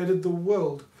he created the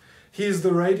world. He is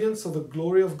the radiance of the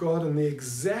glory of God and the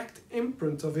exact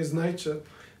imprint of his nature,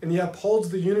 and he upholds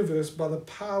the universe by the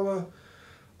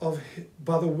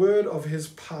word of his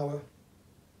power.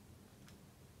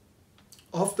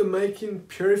 After making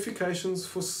purifications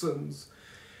for sins,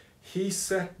 he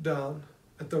sat down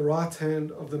at the right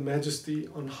hand of the Majesty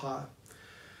on high."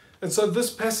 And so this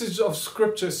passage of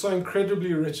Scripture is so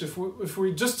incredibly rich. If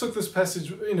we just took this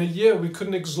passage in a year, we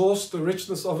couldn't exhaust the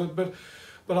richness of it. But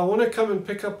I want to come and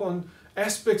pick up on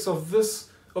aspects of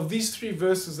these 3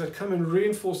 verses that come and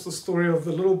reinforce the story of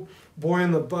the little boy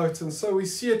in the boat. And so we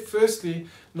see it firstly,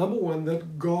 number 1,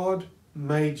 that God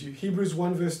made you. Hebrews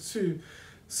 1 verse 2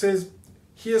 says,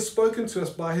 "He has spoken to us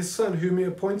by his Son, whom he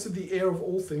appointed the heir of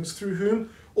all things, through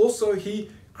whom also he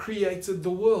created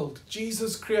the world."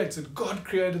 Jesus created, God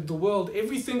created the world.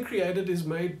 Everything created is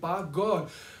made by God.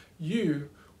 You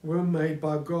were made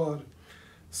by God.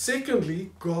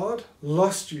 Secondly, God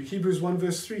lost you. Hebrews 1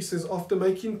 verse 3 says, "After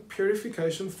making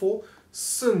purification for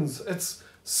sins." It's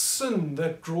sin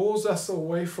that draws us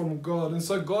away from God. And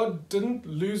so God didn't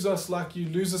lose us like you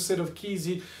lose a set of keys.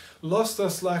 He lost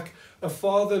us like a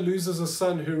father loses a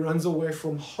son who runs away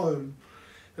from home.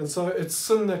 And so it's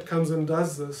sin that comes and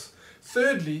does this.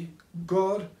 Thirdly,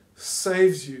 God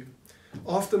saves you.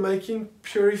 After making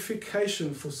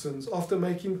purification for sins, after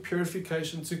making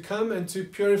purification to come and to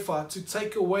purify, to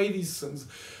take away these sins.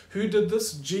 Who did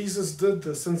this? Jesus did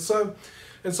this. And so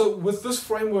with this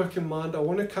framework in mind, I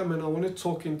want to come and I want to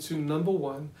talk into number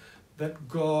 1, that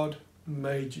God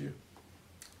made you.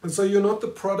 And so you're not the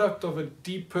product of a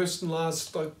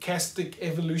depersonalized, stochastic,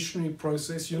 evolutionary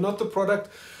process. You're not the product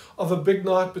of a big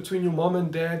night between your mom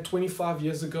and dad 25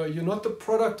 years ago. You're not the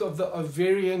product of the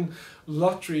ovarian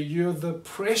lottery. You're the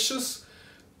precious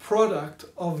product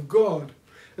of God.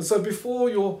 And so before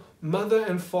your mother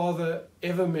and father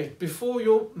ever met, before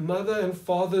your mother and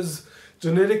father's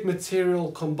genetic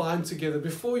material combined together,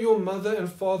 before your mother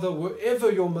and father were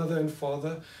ever your mother and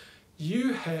father,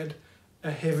 you had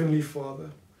a heavenly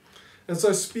Father. And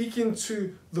so speaking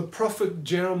to the prophet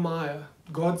Jeremiah,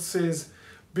 God says,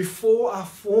 "Before I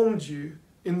formed you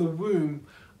in the womb,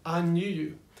 I knew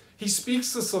you." He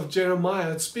speaks this of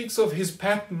Jeremiah. It speaks of his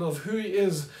pattern of who he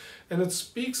is. And it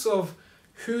speaks of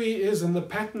who he is and the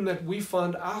pattern that we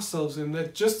find ourselves in.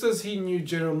 That just as he knew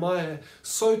Jeremiah,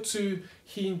 so too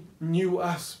he knew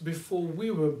us before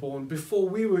we were born, before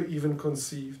we were even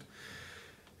conceived.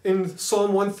 In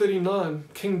Psalm 139,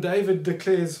 King David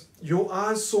declares, "Your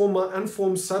eyes saw my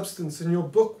unformed substance. In your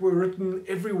book were written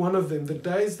every one of them, the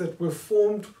days that were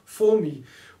formed for me,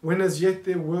 when as yet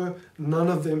there were none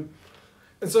of them."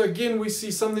 And so again, we see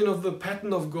something of the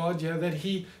pattern of God here, that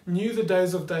he knew the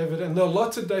days of David and the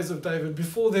allotted days of David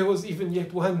before there was even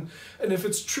yet one. And if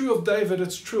it's true of David,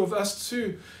 it's true of us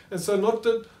too. And so not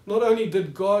only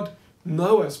did God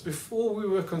know us before we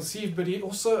were conceived, but he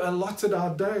also allotted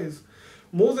our days.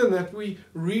 More than that, we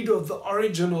read of the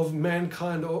origin of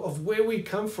mankind, of where we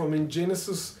come from in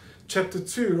Genesis chapter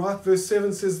 2, right? Verse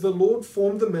 7 says, "The Lord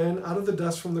formed the man out of the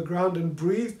dust from the ground and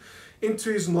breathed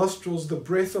into his nostrils the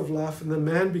breath of life, and the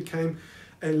man became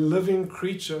a living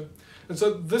creature." And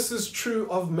so this is true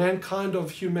of mankind,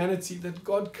 of humanity, that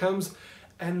God comes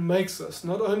and makes us.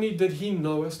 Not only did he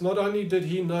know us, not only did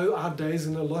he know our days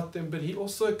and allot them, but he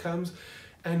also comes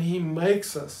and he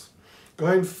makes us.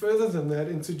 Going further than that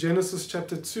into Genesis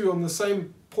chapter 2, on the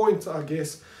same point, I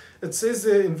guess, it says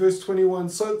there in verse 21,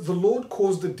 "So the Lord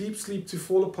caused a deep sleep to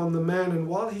fall upon the man, and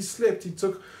while he slept, he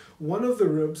took one of the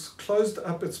ribs, closed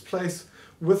up its place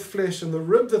with flesh, and the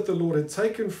rib that the Lord had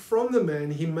taken from the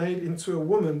man, he made into a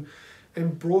woman,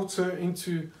 and brought her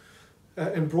to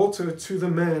the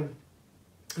man."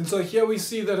 And so here we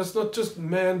see that it's not just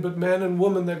man, but man and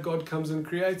woman that God comes and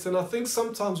creates. And I think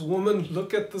sometimes women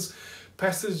look at this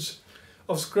passage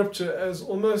of Scripture as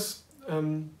almost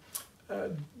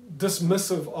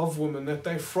dismissive of women, that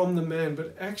they're from the man.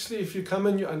 But actually, if you come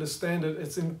and you understand it,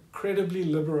 it's incredibly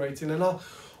liberating. And I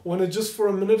want to just for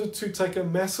a minute or two take a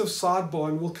massive sidebar,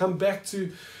 and we'll come back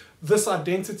to this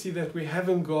identity that we have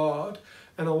in God.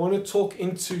 And I want to talk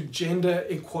into gender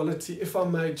equality, if I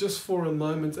may, just for a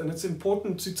moment. And it's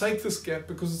important to take this gap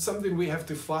because it's something we have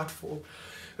to fight for.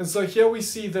 And so here we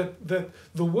see that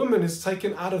the woman is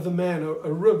taken out of the man,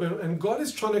 a rib, and God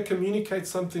is trying to communicate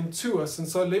something to us. And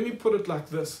so let me put it like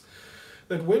this,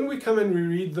 that when we come and we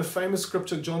read the famous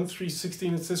scripture, John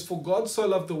 3:16, it says, "For God so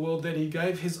loved the world that he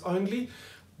gave his only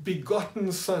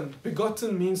begotten Son."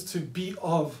 Begotten means to be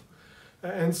of.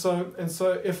 And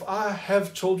so if I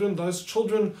have children, those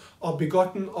children are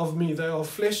begotten of me. They are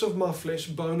flesh of my flesh,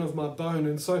 bone of my bone.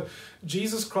 And so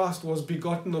Jesus Christ was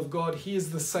begotten of God. He is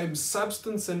the same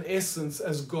substance and essence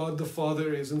as God the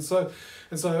Father is. And so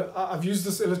I've used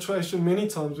this illustration many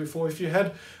times before. If you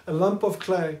had a lump of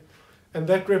clay and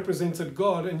that represented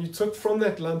God, and you took from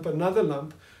that lump another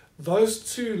lump, those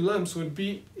two lumps would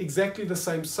be exactly the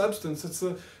same substance.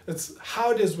 It's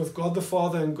how it is with God the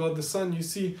Father and God the Son. You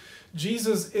see,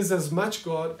 Jesus is as much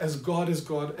God as God is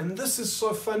God. And this is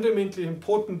so fundamentally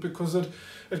important because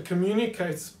it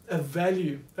communicates a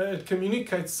value. It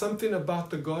communicates something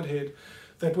about the Godhead,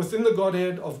 that within the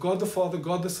Godhead of God the Father,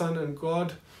 God the Son, and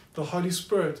God the Holy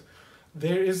Spirit,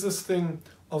 there is this thing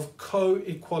of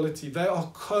co-equality. They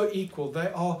are co-equal. They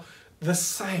are the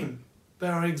same. They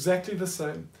are exactly the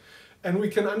same. And we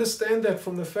can understand that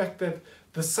from the fact that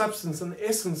the substance and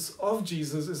essence of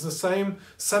Jesus is the same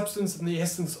substance and the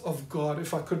essence of God,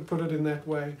 if I could put it in that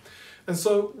way. And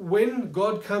so when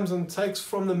God comes and takes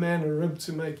from the man a rib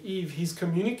to make Eve, he's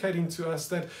communicating to us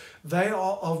that they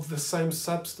are of the same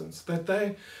substance.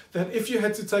 That if you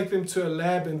had to take them to a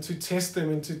lab and to test them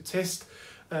and to test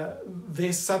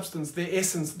their substance, their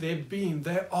essence, their being,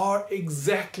 they are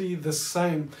exactly the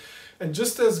same. And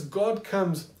just as God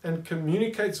comes and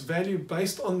communicates value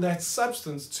based on that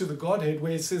substance to the Godhead,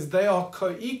 where he says they are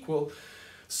co-equal,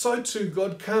 so too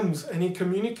God comes and he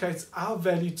communicates our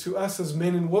value to us as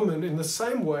men and women in the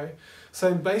same way,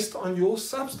 saying based on your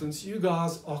substance, you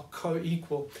guys are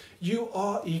co-equal. You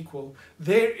are equal.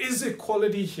 There is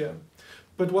equality here.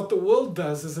 But what the world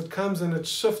does is it comes and it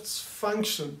shifts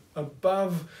function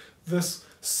above this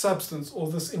substance or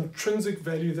this intrinsic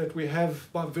value that we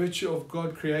have by virtue of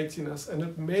God creating us, and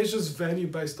it measures value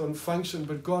based on function,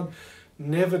 but God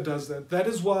never does that. That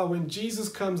is why when Jesus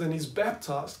comes and he's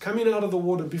baptized, coming out of the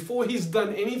water, before he's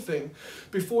done anything,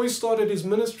 before he started his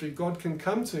ministry, God can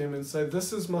come to him and say,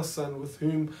 "This is my son with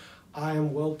whom I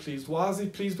am well pleased." Why is he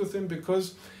pleased with him?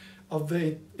 Because of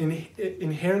the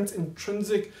inherent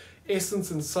intrinsic essence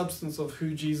and substance of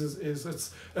who Jesus is.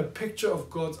 It's a picture of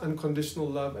God's unconditional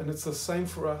love, and it's the same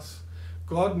for us.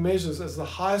 God measures as the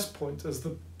highest point, as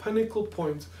the pinnacle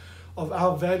point of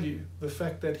our value, the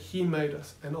fact that he made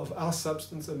us and of our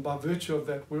substance, and by virtue of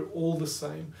that we're all the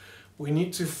same. We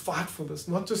need to fight for this,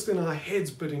 not just in our heads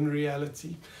but in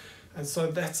reality. And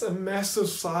so that's a massive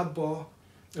sidebar,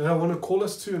 and I want to call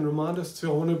us to and remind us to.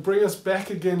 I want to bring us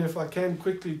back again, if I can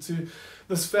quickly, to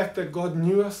this fact that God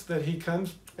knew us, that he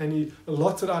comes and he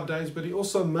allotted our days, but he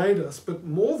also made us. But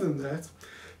more than that,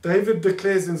 David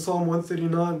declares in Psalm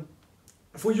 139,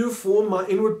 "For you formed my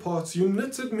inward parts, you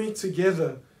knitted me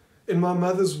together in my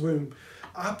mother's womb.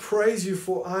 I praise you,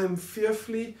 for I am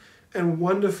fearfully and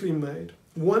wonderfully made.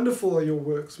 Wonderful are your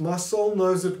works. My soul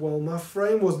knows it well. My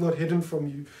frame was not hidden from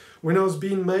you when I was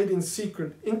being made in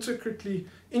secret, intricately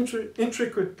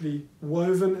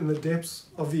woven in the depths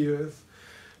of the earth."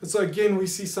 And so again, we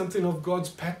see something of God's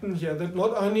pattern here, that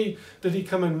not only did he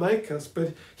come and make us,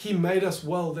 but he made us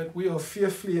well, that we are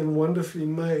fearfully and wonderfully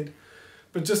made.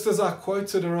 But just as I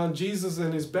quoted around Jesus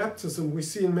and his baptism, we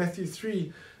see in Matthew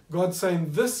 3, God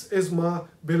saying, "This is my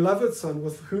beloved Son,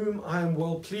 with whom I am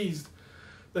well pleased."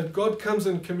 That God comes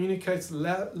and communicates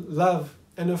love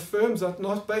and affirms that,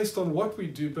 not based on what we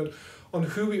do, but on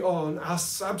who we are, on our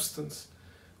substance,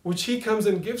 which he comes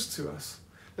and gives to us.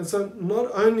 And so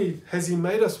not only has he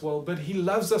made us well, but he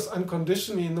loves us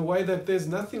unconditionally in the way that there's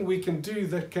nothing we can do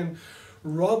that can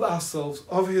rob ourselves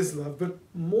of his love. But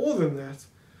more than that,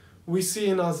 we see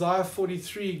in Isaiah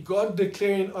 43, God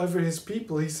declaring over his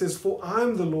people, he says, "For I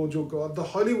am the Lord your God,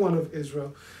 the Holy One of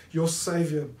Israel, your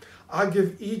Savior. I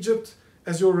give Egypt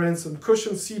as your ransom, Cush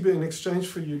and Seba in exchange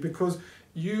for you, because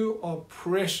you are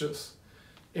precious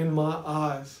in my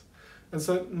eyes." And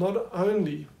so not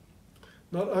only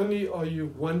are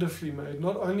you wonderfully made,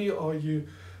 not only are you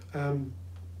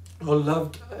are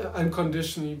loved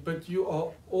unconditionally, but you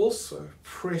are also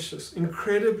precious,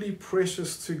 incredibly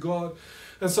precious to God.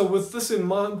 And so with this in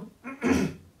mind,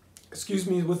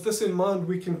 with this in mind,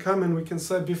 we can come and we can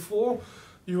say, before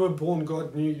you were born,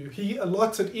 God knew you. He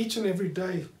allotted each and every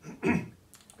day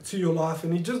to your life,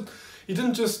 and he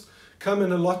didn't just come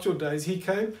and allot your days. He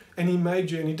came and he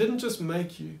made you, and he didn't just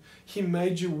make you, he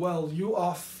made you well. You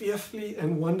are fearfully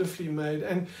and wonderfully made.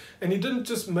 And he didn't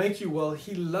just make you well,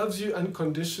 he loves you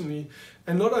unconditionally.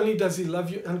 And not only does he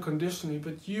love you unconditionally,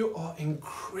 but you are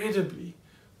incredibly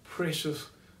precious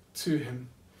to him.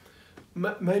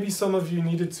 Maybe some of you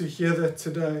needed to hear that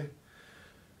today.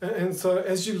 And so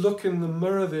as you look in the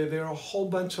mirror there are a whole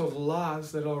bunch of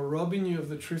lies that are robbing you of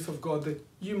the truth of God that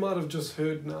you might have just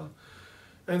heard now.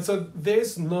 And so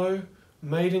there's no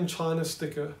made in China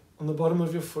sticker on the bottom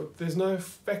of your foot. There's no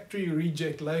factory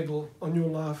reject label on your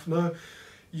life. No,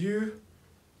 you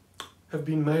have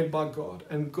been made by God,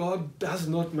 and God does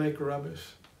not make rubbish.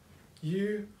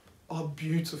 You are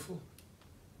beautiful.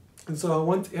 And so I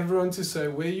want everyone to say,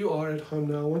 where you are at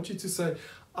home now, I want you to say,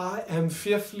 I am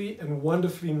fearfully and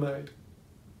wonderfully made.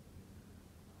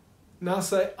 Now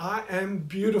say, I am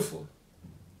beautiful.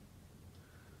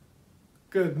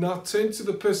 Good. Now turn to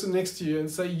the person next to you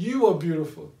and say, you are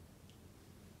beautiful.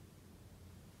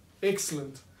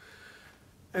 Excellent.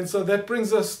 And so that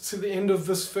brings us to the end of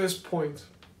this first point,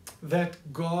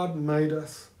 that God made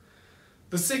us.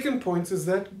 The second point is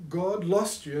that God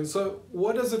lost you. And so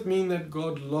what does it mean that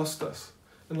God lost us?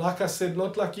 And like I said,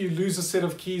 not like you lose a set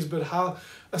of keys, but how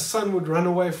a son would run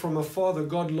away from a father.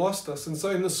 God lost us. And so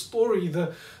in the story,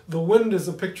 the wind is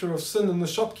a picture of sin, and the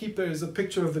shopkeeper is a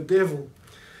picture of the devil.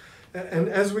 And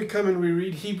as we come and we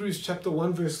read Hebrews chapter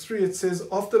 1 verse 3, it says,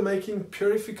 after making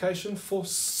purification for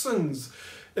sins.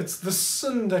 It's the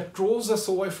sin that draws us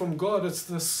away from God. It's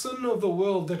the sin of the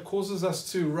world that causes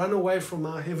us to run away from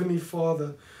our Heavenly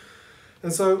Father.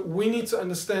 And so we need to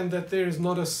understand that there is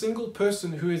not a single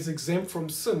person who is exempt from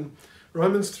sin.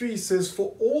 Romans 3 says,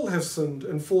 for all have sinned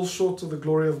and fall short of the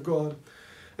glory of God.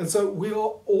 And so we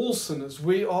are all sinners.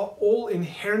 We are all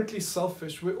inherently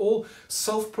selfish. We're all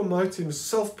self-promoting,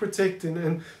 self-protecting,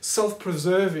 and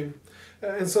self-preserving.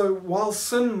 And so while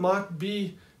sin might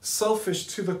be selfish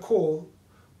to the core,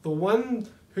 the one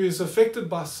who is affected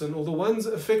by sin, or the ones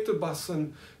affected by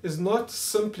sin, is not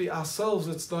simply ourselves,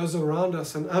 it's those around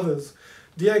us and others.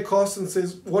 D.A. Carson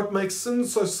says, what makes sin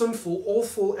so sinful,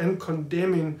 awful, and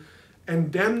condemning,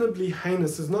 and damnably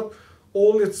heinous is not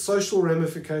all its social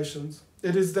ramifications.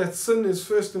 It is that sin is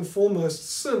first and foremost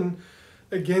sin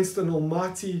against an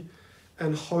almighty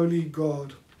and holy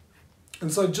God.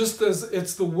 And so just as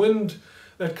it's the wind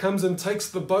that comes and takes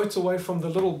the boat away from the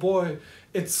little boy,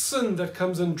 it's sin that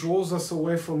comes and draws us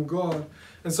away from God.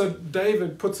 And so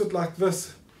David puts it like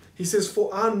this. He says,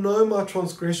 for I know my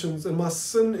transgressions, and my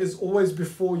sin is always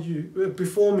before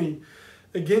me.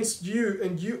 Against you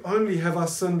and you only have I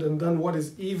sinned and done what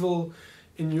is evil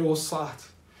in your sight.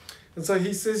 And so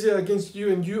he says here, against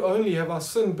you and you only have I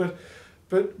sinned.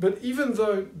 But even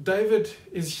though David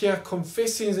is here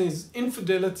confessing his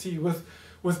infidelity with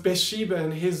Bathsheba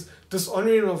and his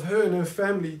dishonoring of her and her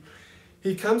family,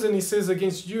 he comes and he says,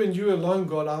 against you and you alone,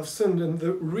 God, I've sinned. And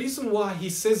the reason why he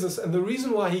says this, and the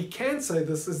reason why he can say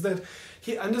this, is that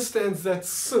he understands that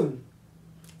sin,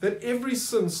 that every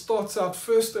sin starts out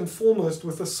first and foremost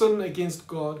with a sin against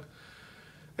God.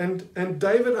 And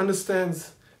David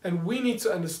understands, and we need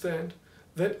to understand,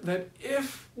 that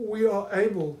if we are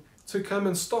able to come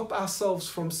and stop ourselves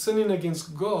from sinning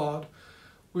against God,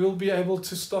 we'll be able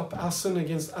to stop our sin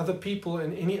against other people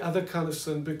and any other kind of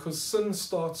sin, because sin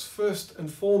starts first and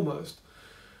foremost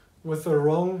with a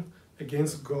wrong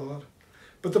against God.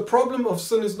 But the problem of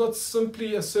sin is not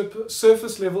simply a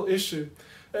surface level issue.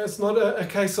 It's not a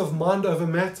case of mind over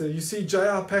matter. You see,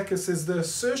 J.R. Packer says the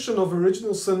assertion of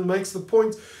original sin makes the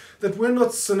point that we're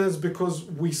not sinners because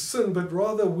we sin, but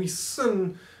rather we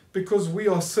sin because we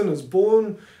are sinners,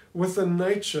 born with a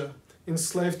nature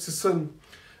enslaved to sin.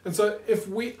 And so if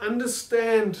we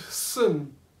understand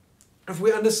sin,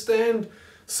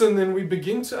 then we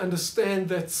begin to understand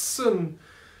that sin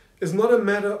is not a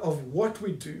matter of what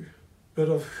we do, but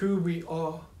of who we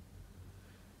are.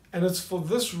 And it's for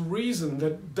this reason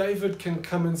that David can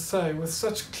come and say with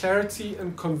such clarity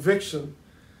and conviction,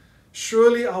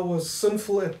 surely I was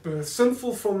sinful at birth,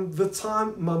 sinful from the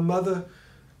time my mother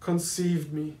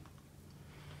conceived me.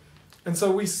 And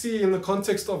so we see in the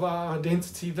context of our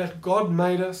identity that God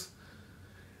made us.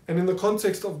 And in the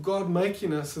context of God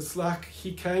making us, it's like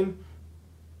he came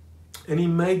and he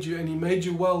made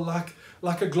you well,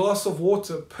 like a glass of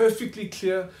water, perfectly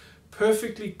clear,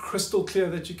 perfectly crystal clear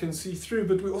that you can see through.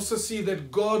 But we also see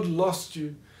that God lost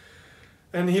you.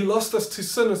 And he lost us to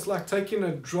sin. It's like taking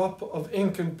a drop of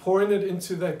ink and pouring it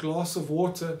into that glass of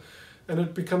water, and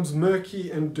it becomes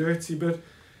murky and dirty. But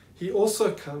he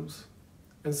also comes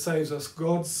and saves us.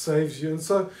 God saves you. And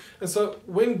so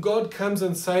when God comes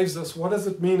and saves us, what does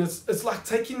it mean? It's like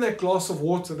taking that glass of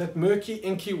water, that murky,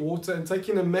 inky water, and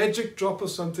taking a magic drop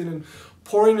of something and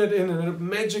pouring it in, and it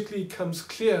magically comes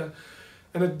clear,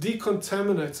 and it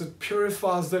decontaminates, it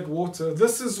purifies that water.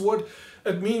 This is what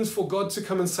it means for God to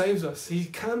come and save us. He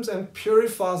comes and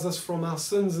purifies us from our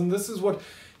sins. And this is what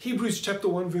Hebrews chapter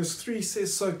 1 verse 3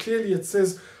 says so clearly. It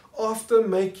says, after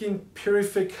making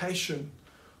purification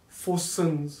for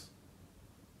sins.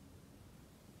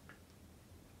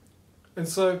 And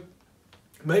so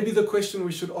maybe the question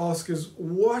we should ask is,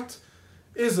 what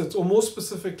is it, or more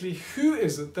specifically, who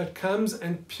is it that comes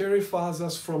and purifies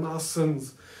us from our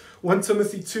sins? 1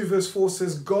 Timothy 2 verse 4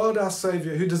 says, God our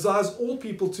Saviour, who desires all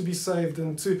people to be saved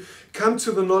and to come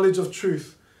to the knowledge of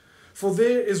truth. For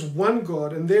there is one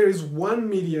God, and there is one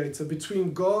mediator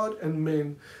between God and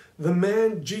men, the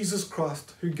man Jesus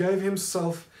Christ, who gave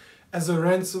himself as a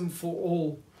ransom for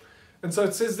all. And so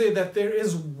it says there that there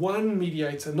is one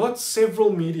mediator, not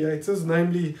several mediators,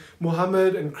 namely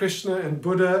Muhammad and Krishna and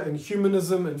Buddha and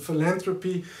humanism and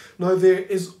philanthropy. No, there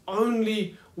is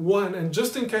only one. And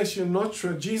just in case you're not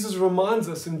sure, Jesus reminds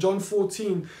us in John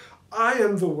 14, I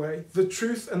am the way, the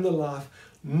truth, and the life.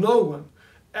 No one,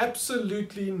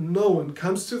 absolutely no one,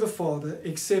 comes to the Father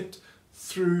except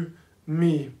through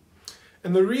me.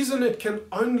 And the reason it can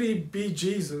only be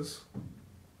Jesus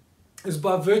is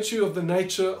by virtue of the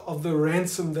nature of the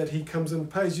ransom that he comes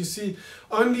and pays. You see,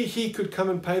 only he could come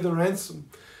and pay the ransom.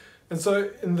 And so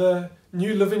in the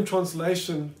New Living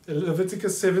Translation,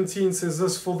 Leviticus 17 says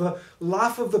this, for the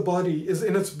life of the body is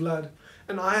in its blood,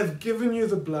 and I have given you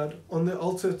the blood on the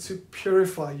altar to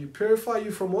purify you. Purify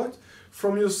you from what?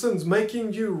 From your sins,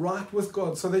 making you right with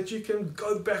God so that you can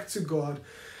go back to God.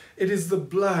 It is the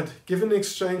blood given in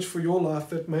exchange for your life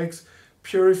that makes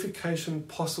purification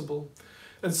possible.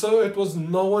 And so it was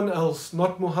no one else,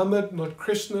 not Muhammad, not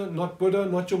Krishna, not Buddha,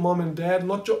 not your mom and dad,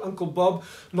 not your Uncle Bob,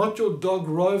 not your dog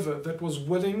Rover, that was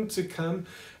willing to come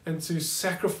and to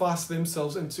sacrifice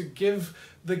themselves and to give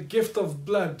the gift of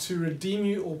blood to redeem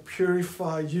you or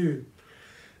purify you.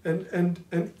 And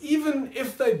even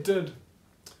if they did,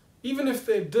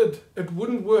 it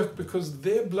wouldn't work, because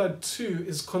their blood too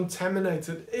is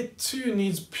contaminated. It too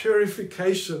needs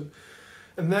purification.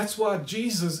 And that's why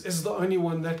Jesus is the only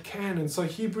one that can. And so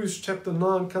Hebrews chapter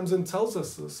 9 comes and tells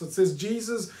us this. It says,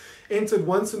 Jesus entered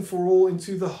once and for all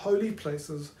into the holy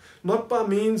places, not by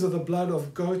means of the blood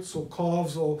of goats or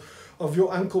calves or of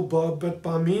your Uncle Bob, but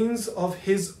by means of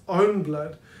his own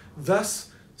blood,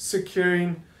 thus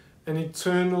securing an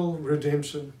eternal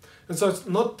redemption. And so it's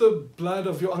not the blood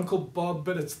of your Uncle Bob,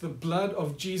 but it's the blood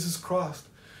of Jesus Christ,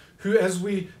 who, as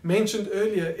we mentioned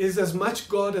earlier, is as much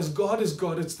God as God is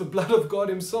God. It's the blood of God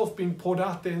himself being poured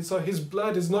out there. And so his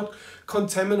blood is not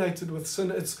contaminated with sin.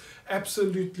 It's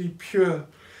absolutely pure.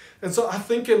 And so I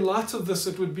think in light of this,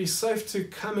 it would be safe to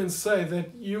come and say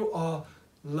that you are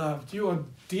loved. You are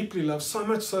deeply loved, so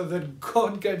much so that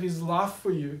God gave his life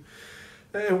for you.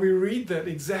 And we read that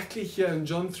exactly here in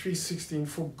John 3:16.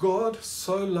 For God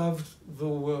so loved the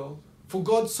world. For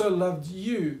God so loved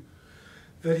you,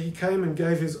 that he came and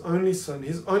gave his only Son,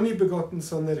 his only begotten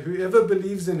Son, that whoever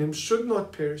believes in him should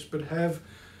not perish, but have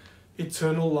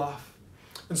eternal life.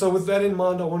 And so with that in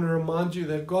mind, I want to remind you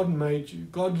that God made you.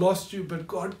 God lost you, but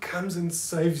God comes and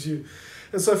saves you.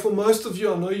 And so for most of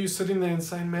you, I know you're sitting there and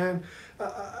saying, man,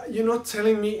 you're not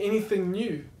telling me anything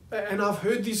new. And I've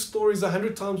heard these stories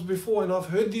 100 times before, and I've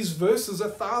heard these verses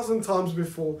 1,000 times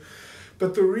before.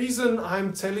 But the reason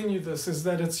I'm telling you this is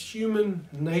that it's human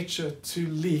nature to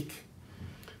leak.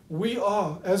 We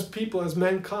are, as people, as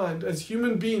mankind, as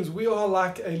human beings, we are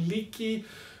like a leaky,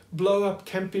 blow-up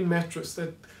camping mattress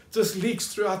that just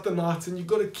leaks throughout the night, and you've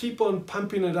got to keep on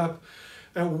pumping it up.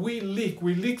 And we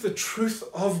leak the truth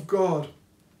of God.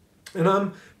 And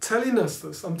I'm telling us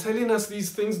this. I'm telling us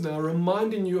these things now,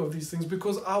 reminding you of these things,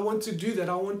 because I want to do that.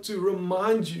 I want to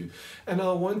remind you, and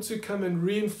I want to come and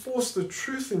reinforce the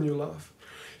truth in your life.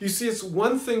 You see, it's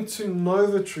one thing to know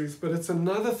the truth, but it's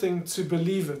another thing to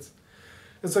believe it.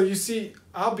 And so you see,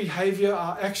 our behavior,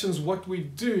 our actions, what we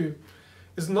do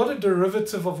is not a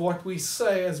derivative of what we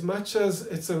say as much as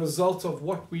it's a result of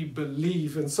what we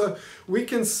believe. And so we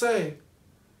can say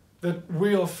that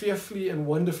we are fearfully and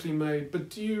wonderfully made, but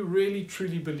do you really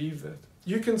truly believe that?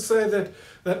 You can say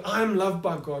that I'm loved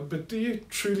by God, but do you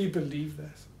truly believe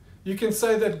that? You can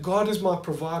say that God is my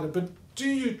provider, but do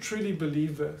you truly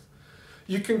believe that?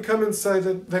 You can come and say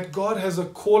that God has a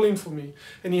calling for me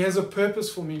and he has a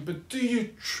purpose for me, but do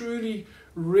you truly,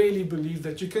 really believe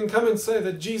that? You can come and say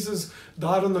that Jesus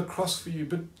died on the cross for you,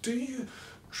 but do you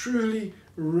truly,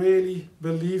 really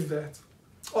believe that?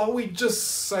 Are we just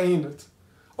saying it?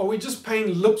 Are we just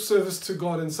paying lip service to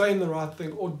God and saying the right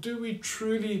thing? Or do we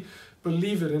truly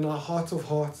believe it in our heart of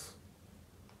hearts?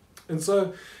 And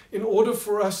so, in order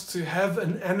for us to have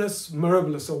an annus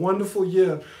mirabilis, a wonderful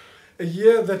year, a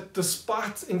year that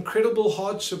despite incredible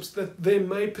hardships that there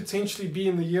may potentially be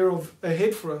in the year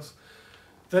ahead for us,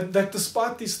 that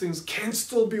despite these things can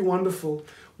still be wonderful,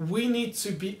 we need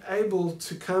to be able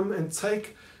to come and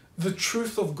take the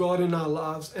truth of God in our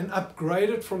lives and upgrade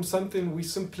it from something we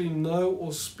simply know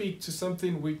or speak to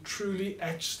something we truly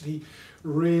actually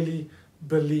really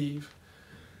believe.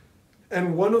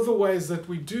 And one of the ways that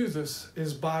we do this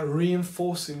is by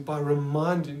reinforcing, by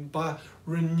reminding, by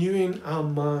renewing our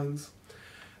minds.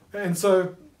 And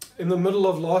so in the middle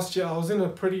of last year, I was in a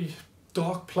pretty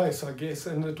dark place, I guess,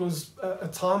 and it was a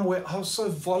time where I was so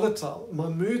volatile. My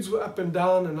moods were up and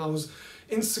down, and I was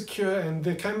insecure, and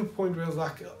there came a point where I was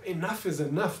like, enough is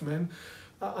enough, man.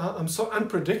 I'm so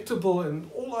unpredictable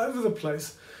and all over the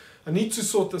place. I need to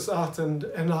sort this out. And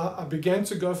I began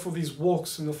to go for these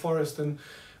walks in the forest, and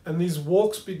these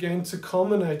walks began to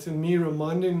culminate in me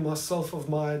reminding myself of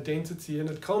my identity, and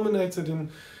it culminated in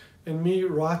me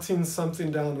writing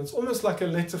something down. It's almost like a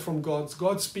letter from God. It's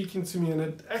God speaking to me, and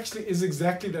it actually is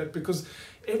exactly that, because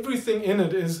everything in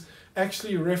it is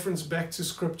actually referenced back to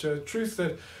Scripture, a truth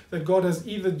that God has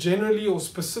either generally or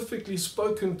specifically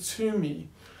spoken to me,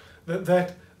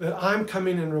 that I'm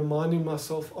coming and reminding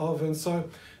myself of. And so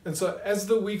as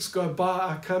the weeks go by,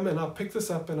 I come and I pick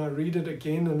this up and I read it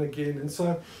again and again. And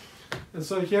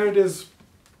so here it is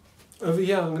over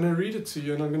here. I'm going to read it to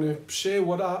you, and I'm going to share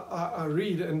what I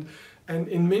read. And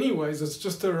in many ways, it's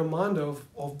just a reminder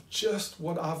of just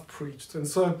what I've preached. And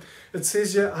so it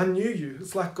says here, I knew you.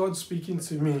 It's like God speaking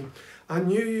to me. I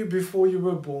knew you before you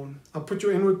were born. I put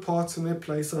your inward parts in their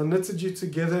place. I knitted you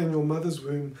together in your mother's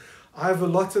womb. I have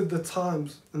allotted the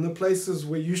times and the places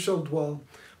where you shall dwell.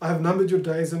 I have numbered your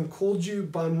days and called you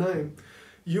by name.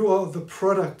 You are the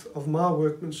product of my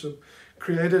workmanship,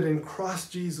 created in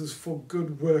Christ Jesus for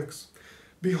good works.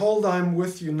 Behold, I am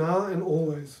with you now and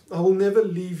always. I will never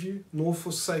leave you nor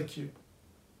forsake you.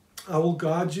 I will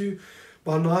guide you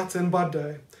by night and by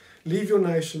day. Leave your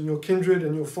nation, your kindred,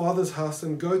 and your father's house,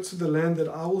 and go to the land that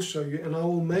I will show you, and I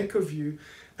will make of you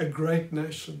a great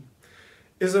nation.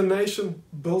 Is a nation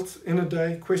built in a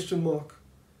day? ?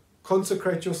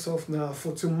 Consecrate yourself now,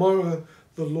 for tomorrow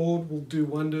the Lord will do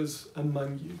wonders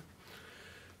among you.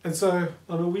 And so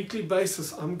on a weekly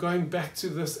basis, I'm going back to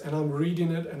this and I'm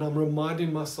reading it and I'm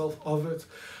reminding myself of it.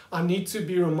 I need to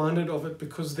be reminded of it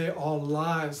because there are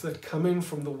lies that come in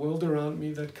from the world around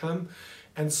me that come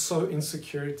and sow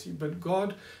insecurity. But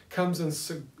God comes and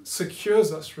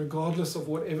secures us regardless of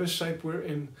whatever shape we're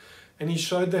in. And He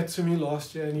showed that to me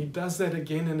last year, and He does that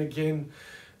again and again.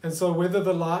 And so whether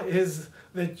the lie is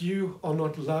that you are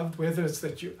not loved, whether it's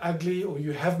that you're ugly or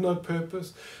you have no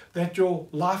purpose, that your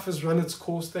life has run its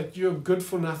course, that you're good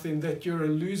for nothing, that you're a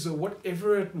loser,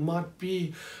 whatever it might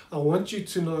be, I want you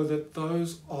to know that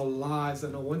those are lies.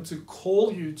 And I want to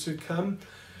call you to come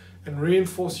and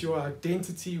reinforce your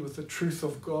identity with the truth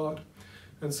of God.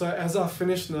 And so as I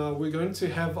finish now, we're going to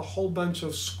have a whole bunch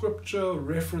of scripture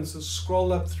references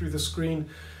scroll up through the screen.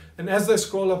 And as they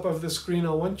scroll up over the screen,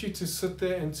 I want you to sit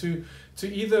there and to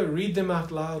either read them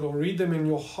out loud or read them in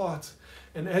your heart.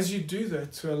 And as you do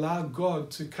that, to allow God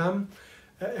to come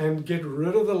and get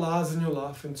rid of the lies in your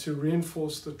life and to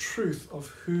reinforce the truth of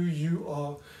who you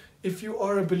are. If you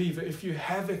are a believer, if you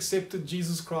have accepted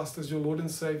Jesus Christ as your Lord and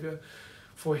Savior,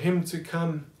 for Him to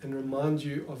come and remind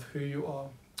you of who you are.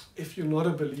 If you're not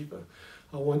a believer,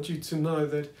 I want you to know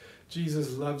that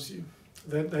Jesus loves you,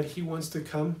 that He wants to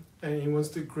come and He wants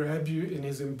to grab you in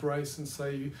His embrace and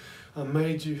say, I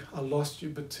made you, I lost you,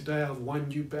 but today I've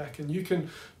won you back. And you can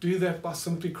do that by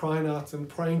simply crying out and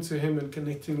praying to Him and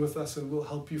connecting with us, and we'll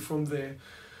help you from there.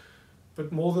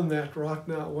 But more than that, right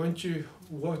now, won't you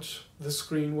watch the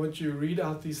screen, won't you read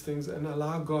out these things and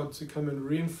allow God to come and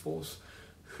reinforce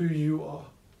who you are.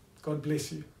 God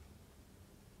bless you.